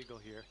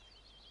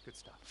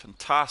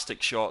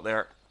 Fantastic shot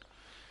there.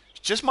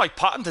 Just my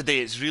putting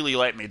today, it's really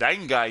let me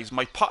down, guys.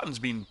 My putting's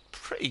been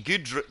pretty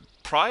good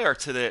prior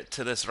to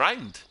this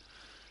round,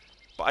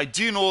 but I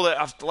do know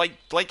that I've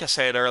like I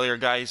said earlier,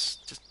 guys,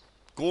 just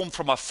going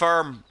from a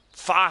firm,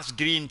 fast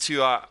green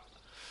to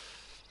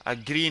a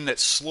green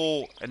that's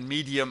slow and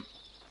medium,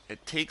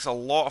 it takes a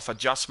lot of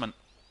adjustment.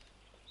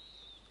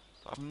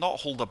 I've not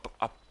held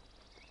a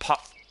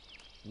putt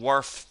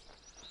worth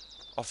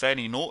of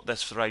any note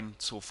this round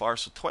so far.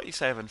 So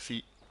 27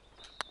 feet,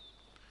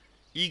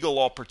 eagle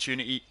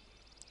opportunity.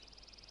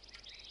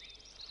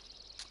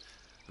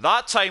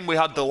 That time we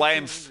had the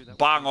length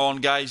bang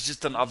on, guys,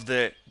 just didn't have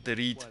the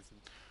read.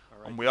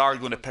 And we are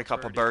going to pick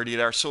up a birdie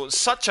there. So it's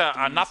such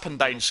an up and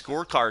down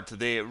scorecard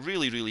today. It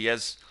really, really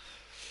is.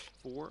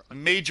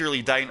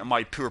 Majorly down to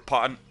my poor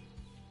putting.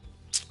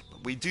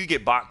 But we do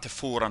get back to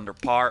 4 under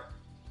par.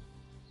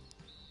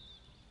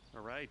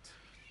 Alright.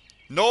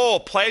 No,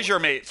 pleasure,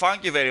 mate.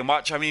 Thank you very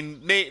much. I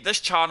mean, mate, this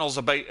channel's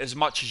about as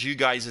much as you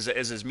guys as it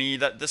is as me.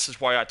 This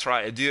is why I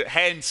try to do it.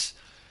 Hence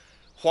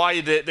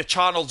why the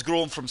channel's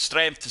grown from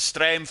strength to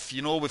strength.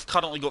 You know, we've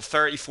currently got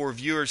 34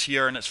 viewers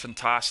here, and it's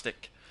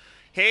fantastic.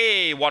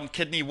 Hey, One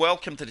Kidney,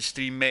 welcome to the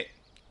stream, mate.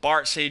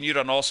 Bart saying you're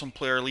an awesome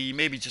player, Lee.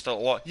 Maybe just a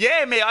lot.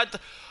 Yeah, mate,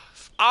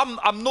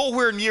 I'm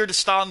nowhere near the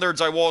standards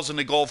I was in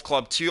the Golf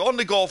Club 2. On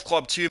the Golf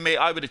Club 2, mate,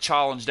 I would have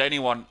challenged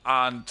anyone,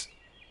 and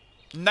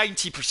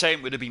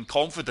 90% would have been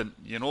confident.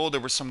 You know, there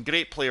were some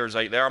great players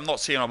out there. I'm not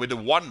saying I would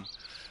have won,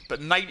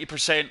 but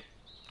 90%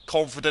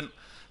 confident.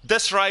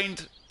 This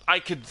round,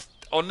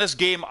 on this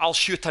game, I'll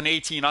shoot an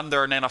 18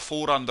 under and then a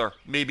 4 under,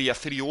 maybe a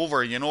 3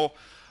 over, you know.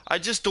 I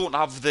just don't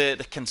have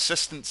the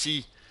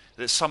consistency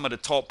that some of the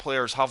top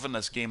players have in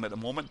this game at the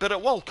moment, but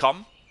it will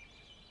come.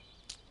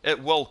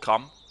 It will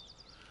come.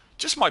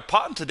 Just my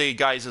putting today,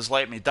 guys, has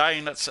let me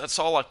down. That's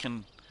all I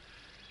can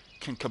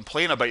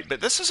complain about. But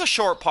this is a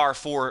short par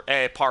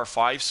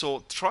 5,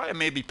 so try and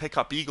maybe pick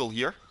up eagle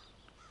here.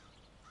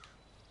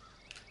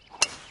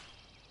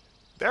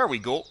 There we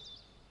go.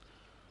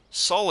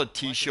 Solid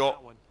tee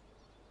shot.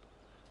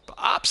 But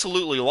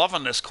absolutely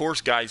loving this course,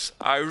 guys.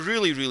 I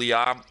really, really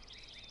am.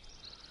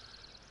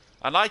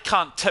 And I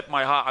can't tip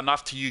my hat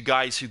enough to you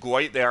guys who go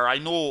out there. I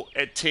know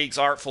it takes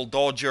Artful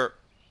Dodger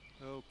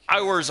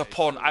hours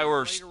upon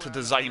hours to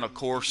design a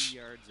course,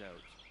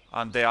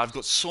 and I've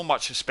got so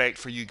much respect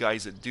for you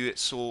guys that do it.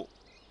 So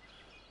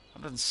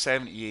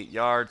 178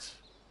 yards,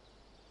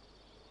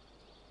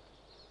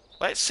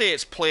 let's say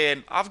it's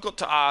playing, I've got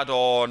to add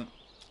on,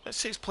 let's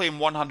say it's playing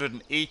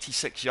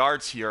 186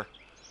 yards here.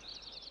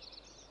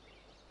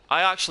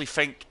 I actually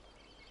think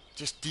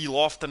just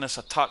de-lofting this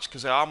a touch,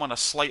 because I am on a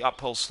slight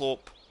uphill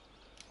slope,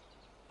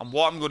 and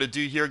what I'm going to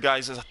do here,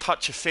 guys, is a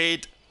touch of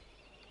fade.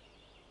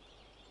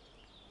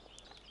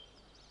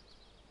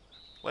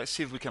 Let's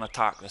see if we can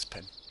attack this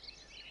pin.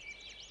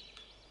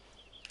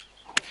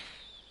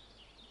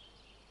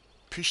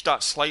 Push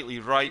that slightly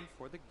right.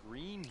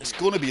 It's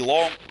going to be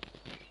long,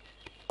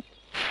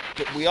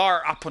 but we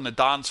are up on the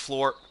dance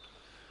floor.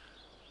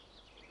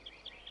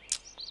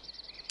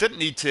 Didn't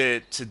need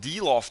to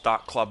de-loft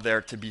that club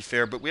there, to be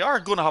fair, but we are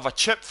going to have a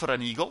chip for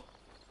an eagle.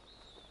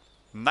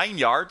 9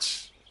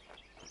 yards.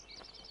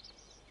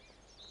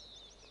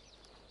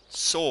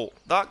 So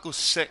that goes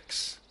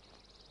 6.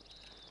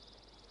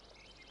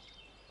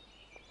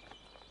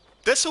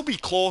 This will be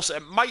close.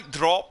 It might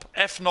drop.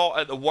 If not,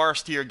 at the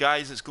worst here,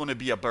 guys, it's going to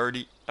be a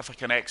birdie if I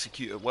can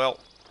execute it well.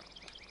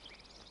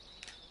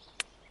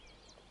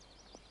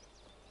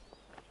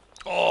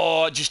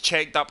 Oh, it just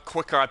checked up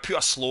quicker. I put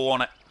a slow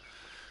on it.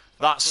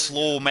 That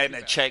slow meant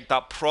it checked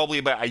up probably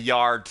about a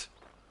yard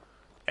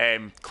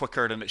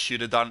quicker than it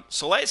should have done.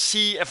 So let's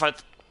see if I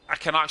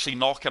can actually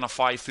knock in a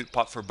 5-foot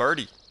putt for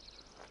birdie.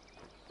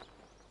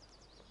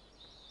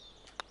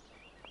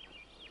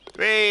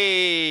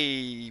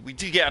 Hey, we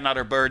do get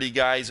another birdie,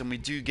 guys, and we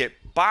do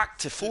get back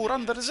to 4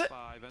 under, is it?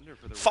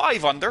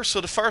 5 under, so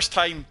the first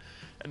time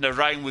in the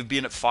round we've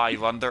been at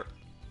 5 under.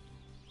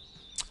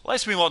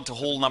 Let's move on to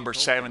hole number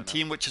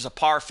 17, which is a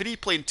par 3,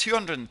 playing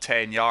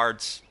 210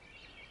 yards.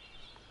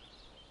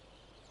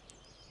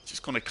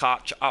 Just going to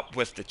catch up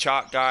with the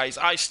chat, guys.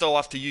 I still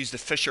have to use the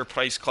Fisher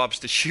Price clubs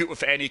to shoot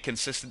with any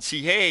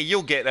consistency. Hey,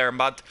 you'll get there,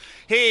 mud.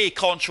 Hey,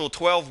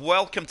 Concho12,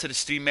 welcome to the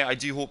stream, mate. I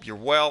do hope you're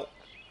well.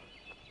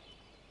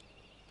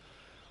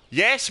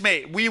 Yes,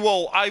 mate,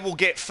 I will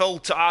get Phil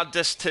to add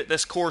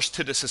this course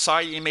to the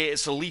society, mate.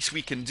 It's the least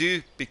we can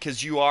do,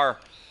 because you are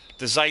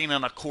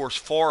designing a course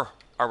for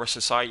our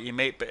society,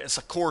 mate. But it's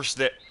a course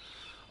that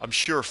I'm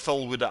sure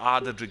Phil would have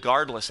added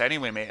regardless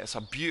anyway, mate. It's a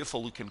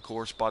beautiful looking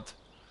course, bud.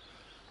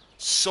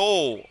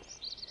 So,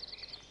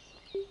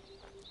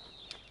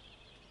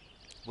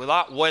 with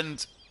that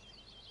wind,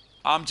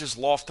 I'm just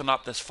lofting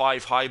up this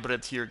 5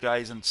 hybrid here,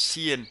 guys, and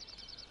seeing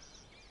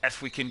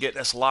if we can get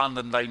this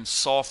landing down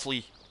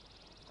softly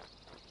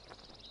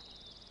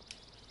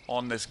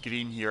on this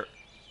green here.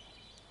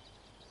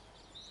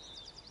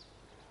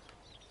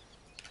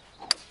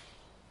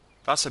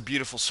 That's a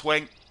beautiful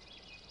swing.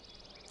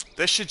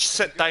 This should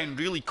sit down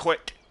really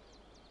quick.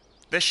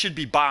 This should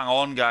be bang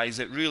on, guys.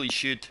 It really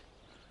should.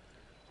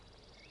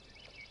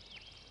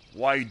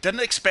 Wow,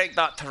 didn't expect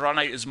that to run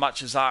out as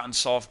much as that in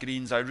soft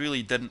greens. I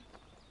really didn't.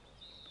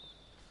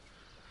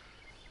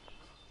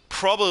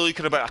 Probably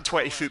looking about a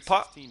 20-foot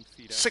putt.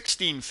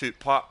 16-foot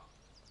putt.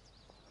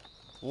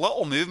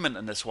 Little movement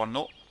in this one,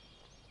 though.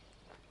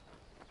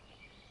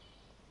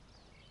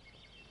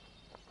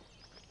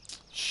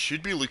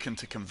 Should be looking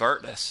to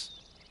convert this.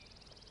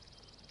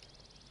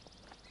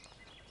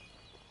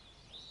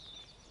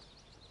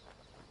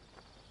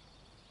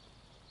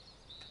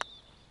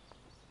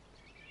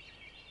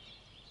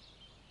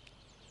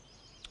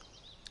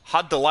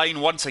 Had the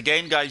line once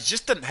again, guys.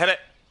 Just didn't hit it.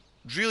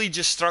 Really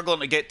just struggling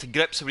to get to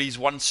grips with these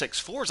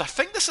 164s. I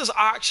think this is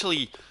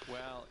actually...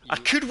 I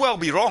could well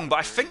be wrong, but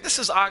I think this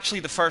is actually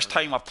the first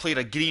time I've played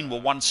a green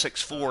with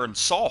 164 and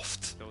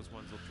soft.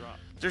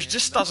 There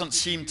just doesn't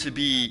seem to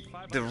be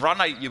the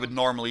run out you would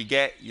normally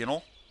get, you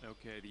know.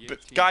 But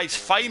guys,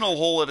 final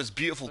hole of this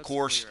beautiful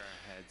course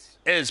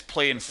is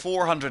playing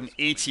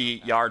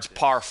 488 yards,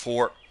 par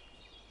 4.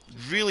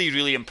 Really,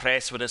 really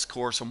impressed with this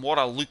course, and what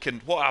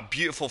a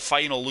beautiful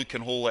final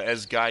looking hole it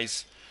is,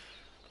 guys.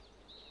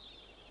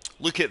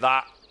 Look at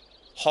that.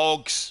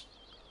 Hogs,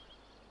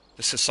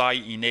 the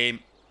society name.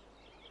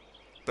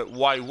 But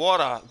why,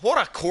 what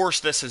a course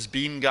this has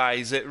been,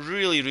 guys. It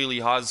really, really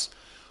has.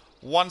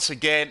 Once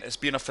again, it's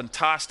been a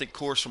fantastic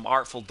course from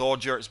Artful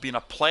Dodger. It's been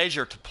a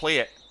pleasure to play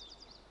it.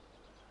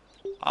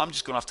 I'm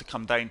just going to have to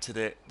come down to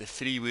the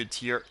 3-wood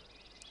here.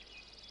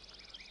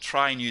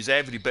 Try and use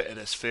every bit of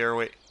this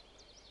fairway.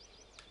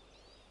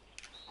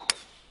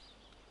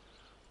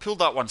 Pulled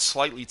that one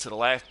slightly to the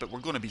left, but we're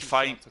going to be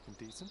fine.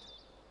 It's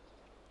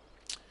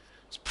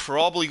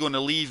probably going to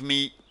leave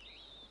me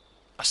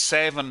a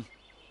 7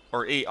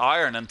 or 8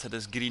 iron into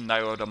this green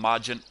now, I would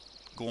imagine,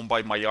 going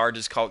by my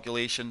yardage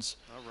calculations.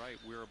 Right,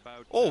 we're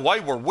about, oh, why,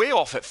 we're way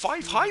off at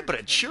 5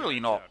 hybrid. Surely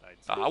not.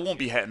 I won't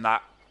be hitting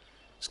that.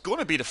 It's going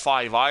to be the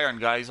 5 iron,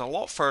 guys. A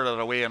lot further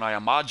away than I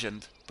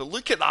imagined. But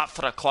look at that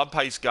for a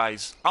clubhouse,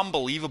 guys.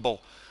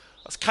 Unbelievable.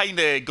 That's kind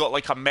of got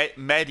like a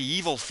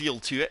medieval feel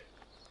to it.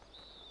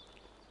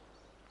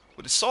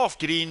 With the soft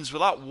greens,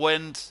 with that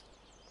wind,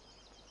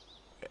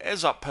 it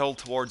is uphill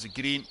towards the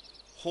green.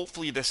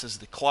 Hopefully this is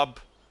the club.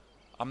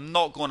 I'm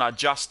not going to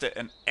adjust it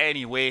in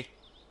any way.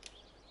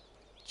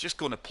 Just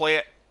going to play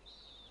it.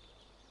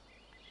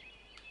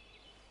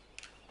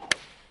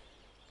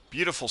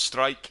 Beautiful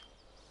strike.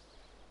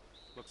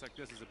 Looks like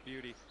this is a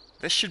beauty.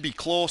 This should be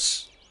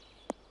close.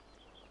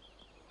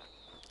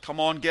 Come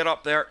on, get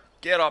up there.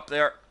 Get up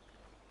there.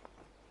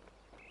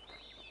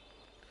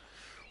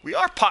 We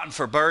are putting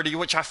for birdie,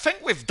 which I think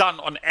we've done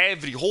on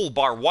every hole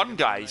bar one,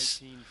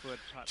 guys.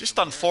 Just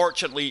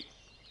unfortunately,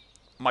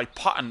 my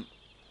putting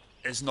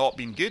has not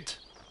been good.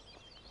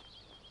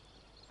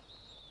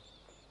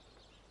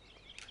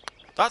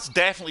 That's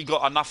definitely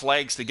got enough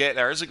legs to get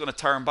there. Is it going to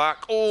turn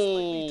back?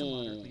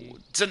 Oh,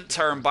 didn't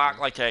turn back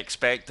like I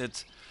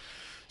expected.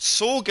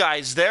 So,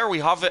 guys, there we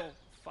have it.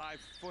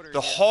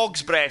 The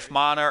Hogs Breath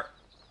Manor.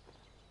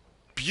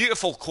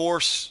 Beautiful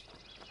course.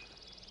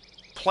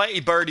 Plenty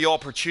birdie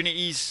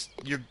opportunities.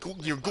 You're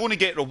going to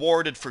get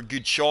rewarded for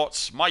good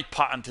shots. My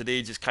putting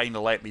today just kind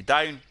of let me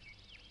down.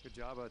 Good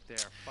job out there.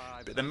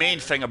 But the main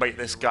thing about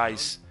this,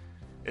 guys,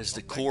 is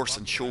the course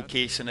and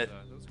showcasing it.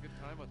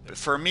 But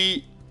for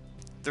me,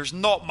 there's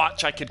not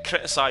much I could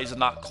criticise in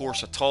that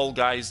course at all,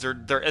 guys.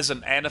 There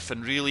isn't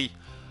anything really.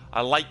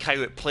 I like how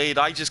it played.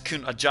 I just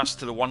couldn't adjust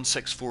to the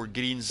 164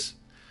 greens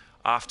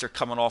after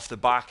coming off the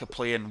back of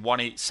playing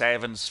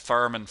 187s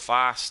firm and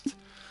fast.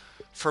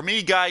 For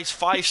me, guys,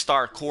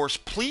 5-star course.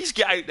 Please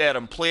get out there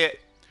and play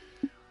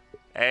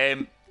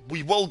it.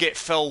 We will get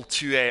Phil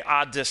to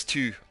add this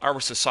to our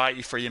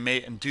society for you,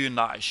 mate, and doing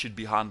that it should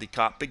be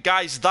handicapped. But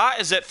guys, that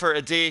is it for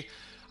today.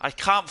 I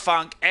can't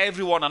thank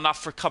everyone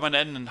enough for coming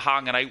in and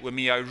hanging out with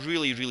me. I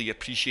really, really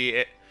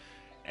appreciate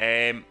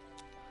it.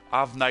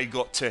 I've now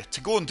got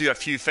to go and do a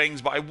few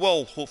things, but I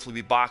will hopefully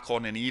be back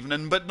on in the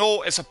evening. But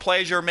no, it's a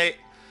pleasure, mate.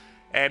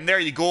 There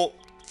you go.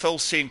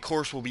 Phil's saying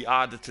course will be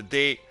added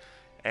today.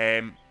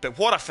 But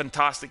what a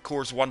fantastic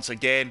course once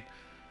again.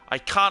 I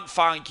can't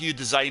thank you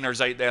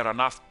designers out there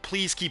enough.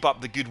 Please keep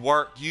up the good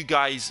work. You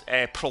guys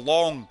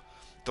prolong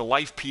the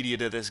life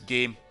period of this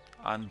game.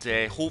 And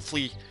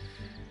hopefully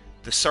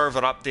the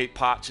server update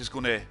patch is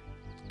going to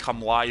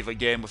come live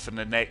again within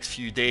the next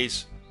few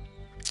days.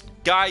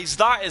 Guys,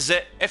 that is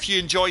it. If you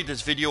enjoyed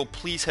this video,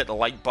 please hit the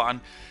like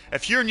button.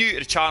 If you're new to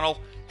the channel,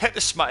 hit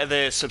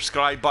the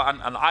subscribe button.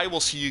 And I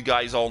will see you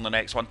guys all in the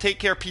next one. Take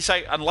care, peace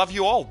out, and love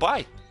you all.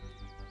 Bye.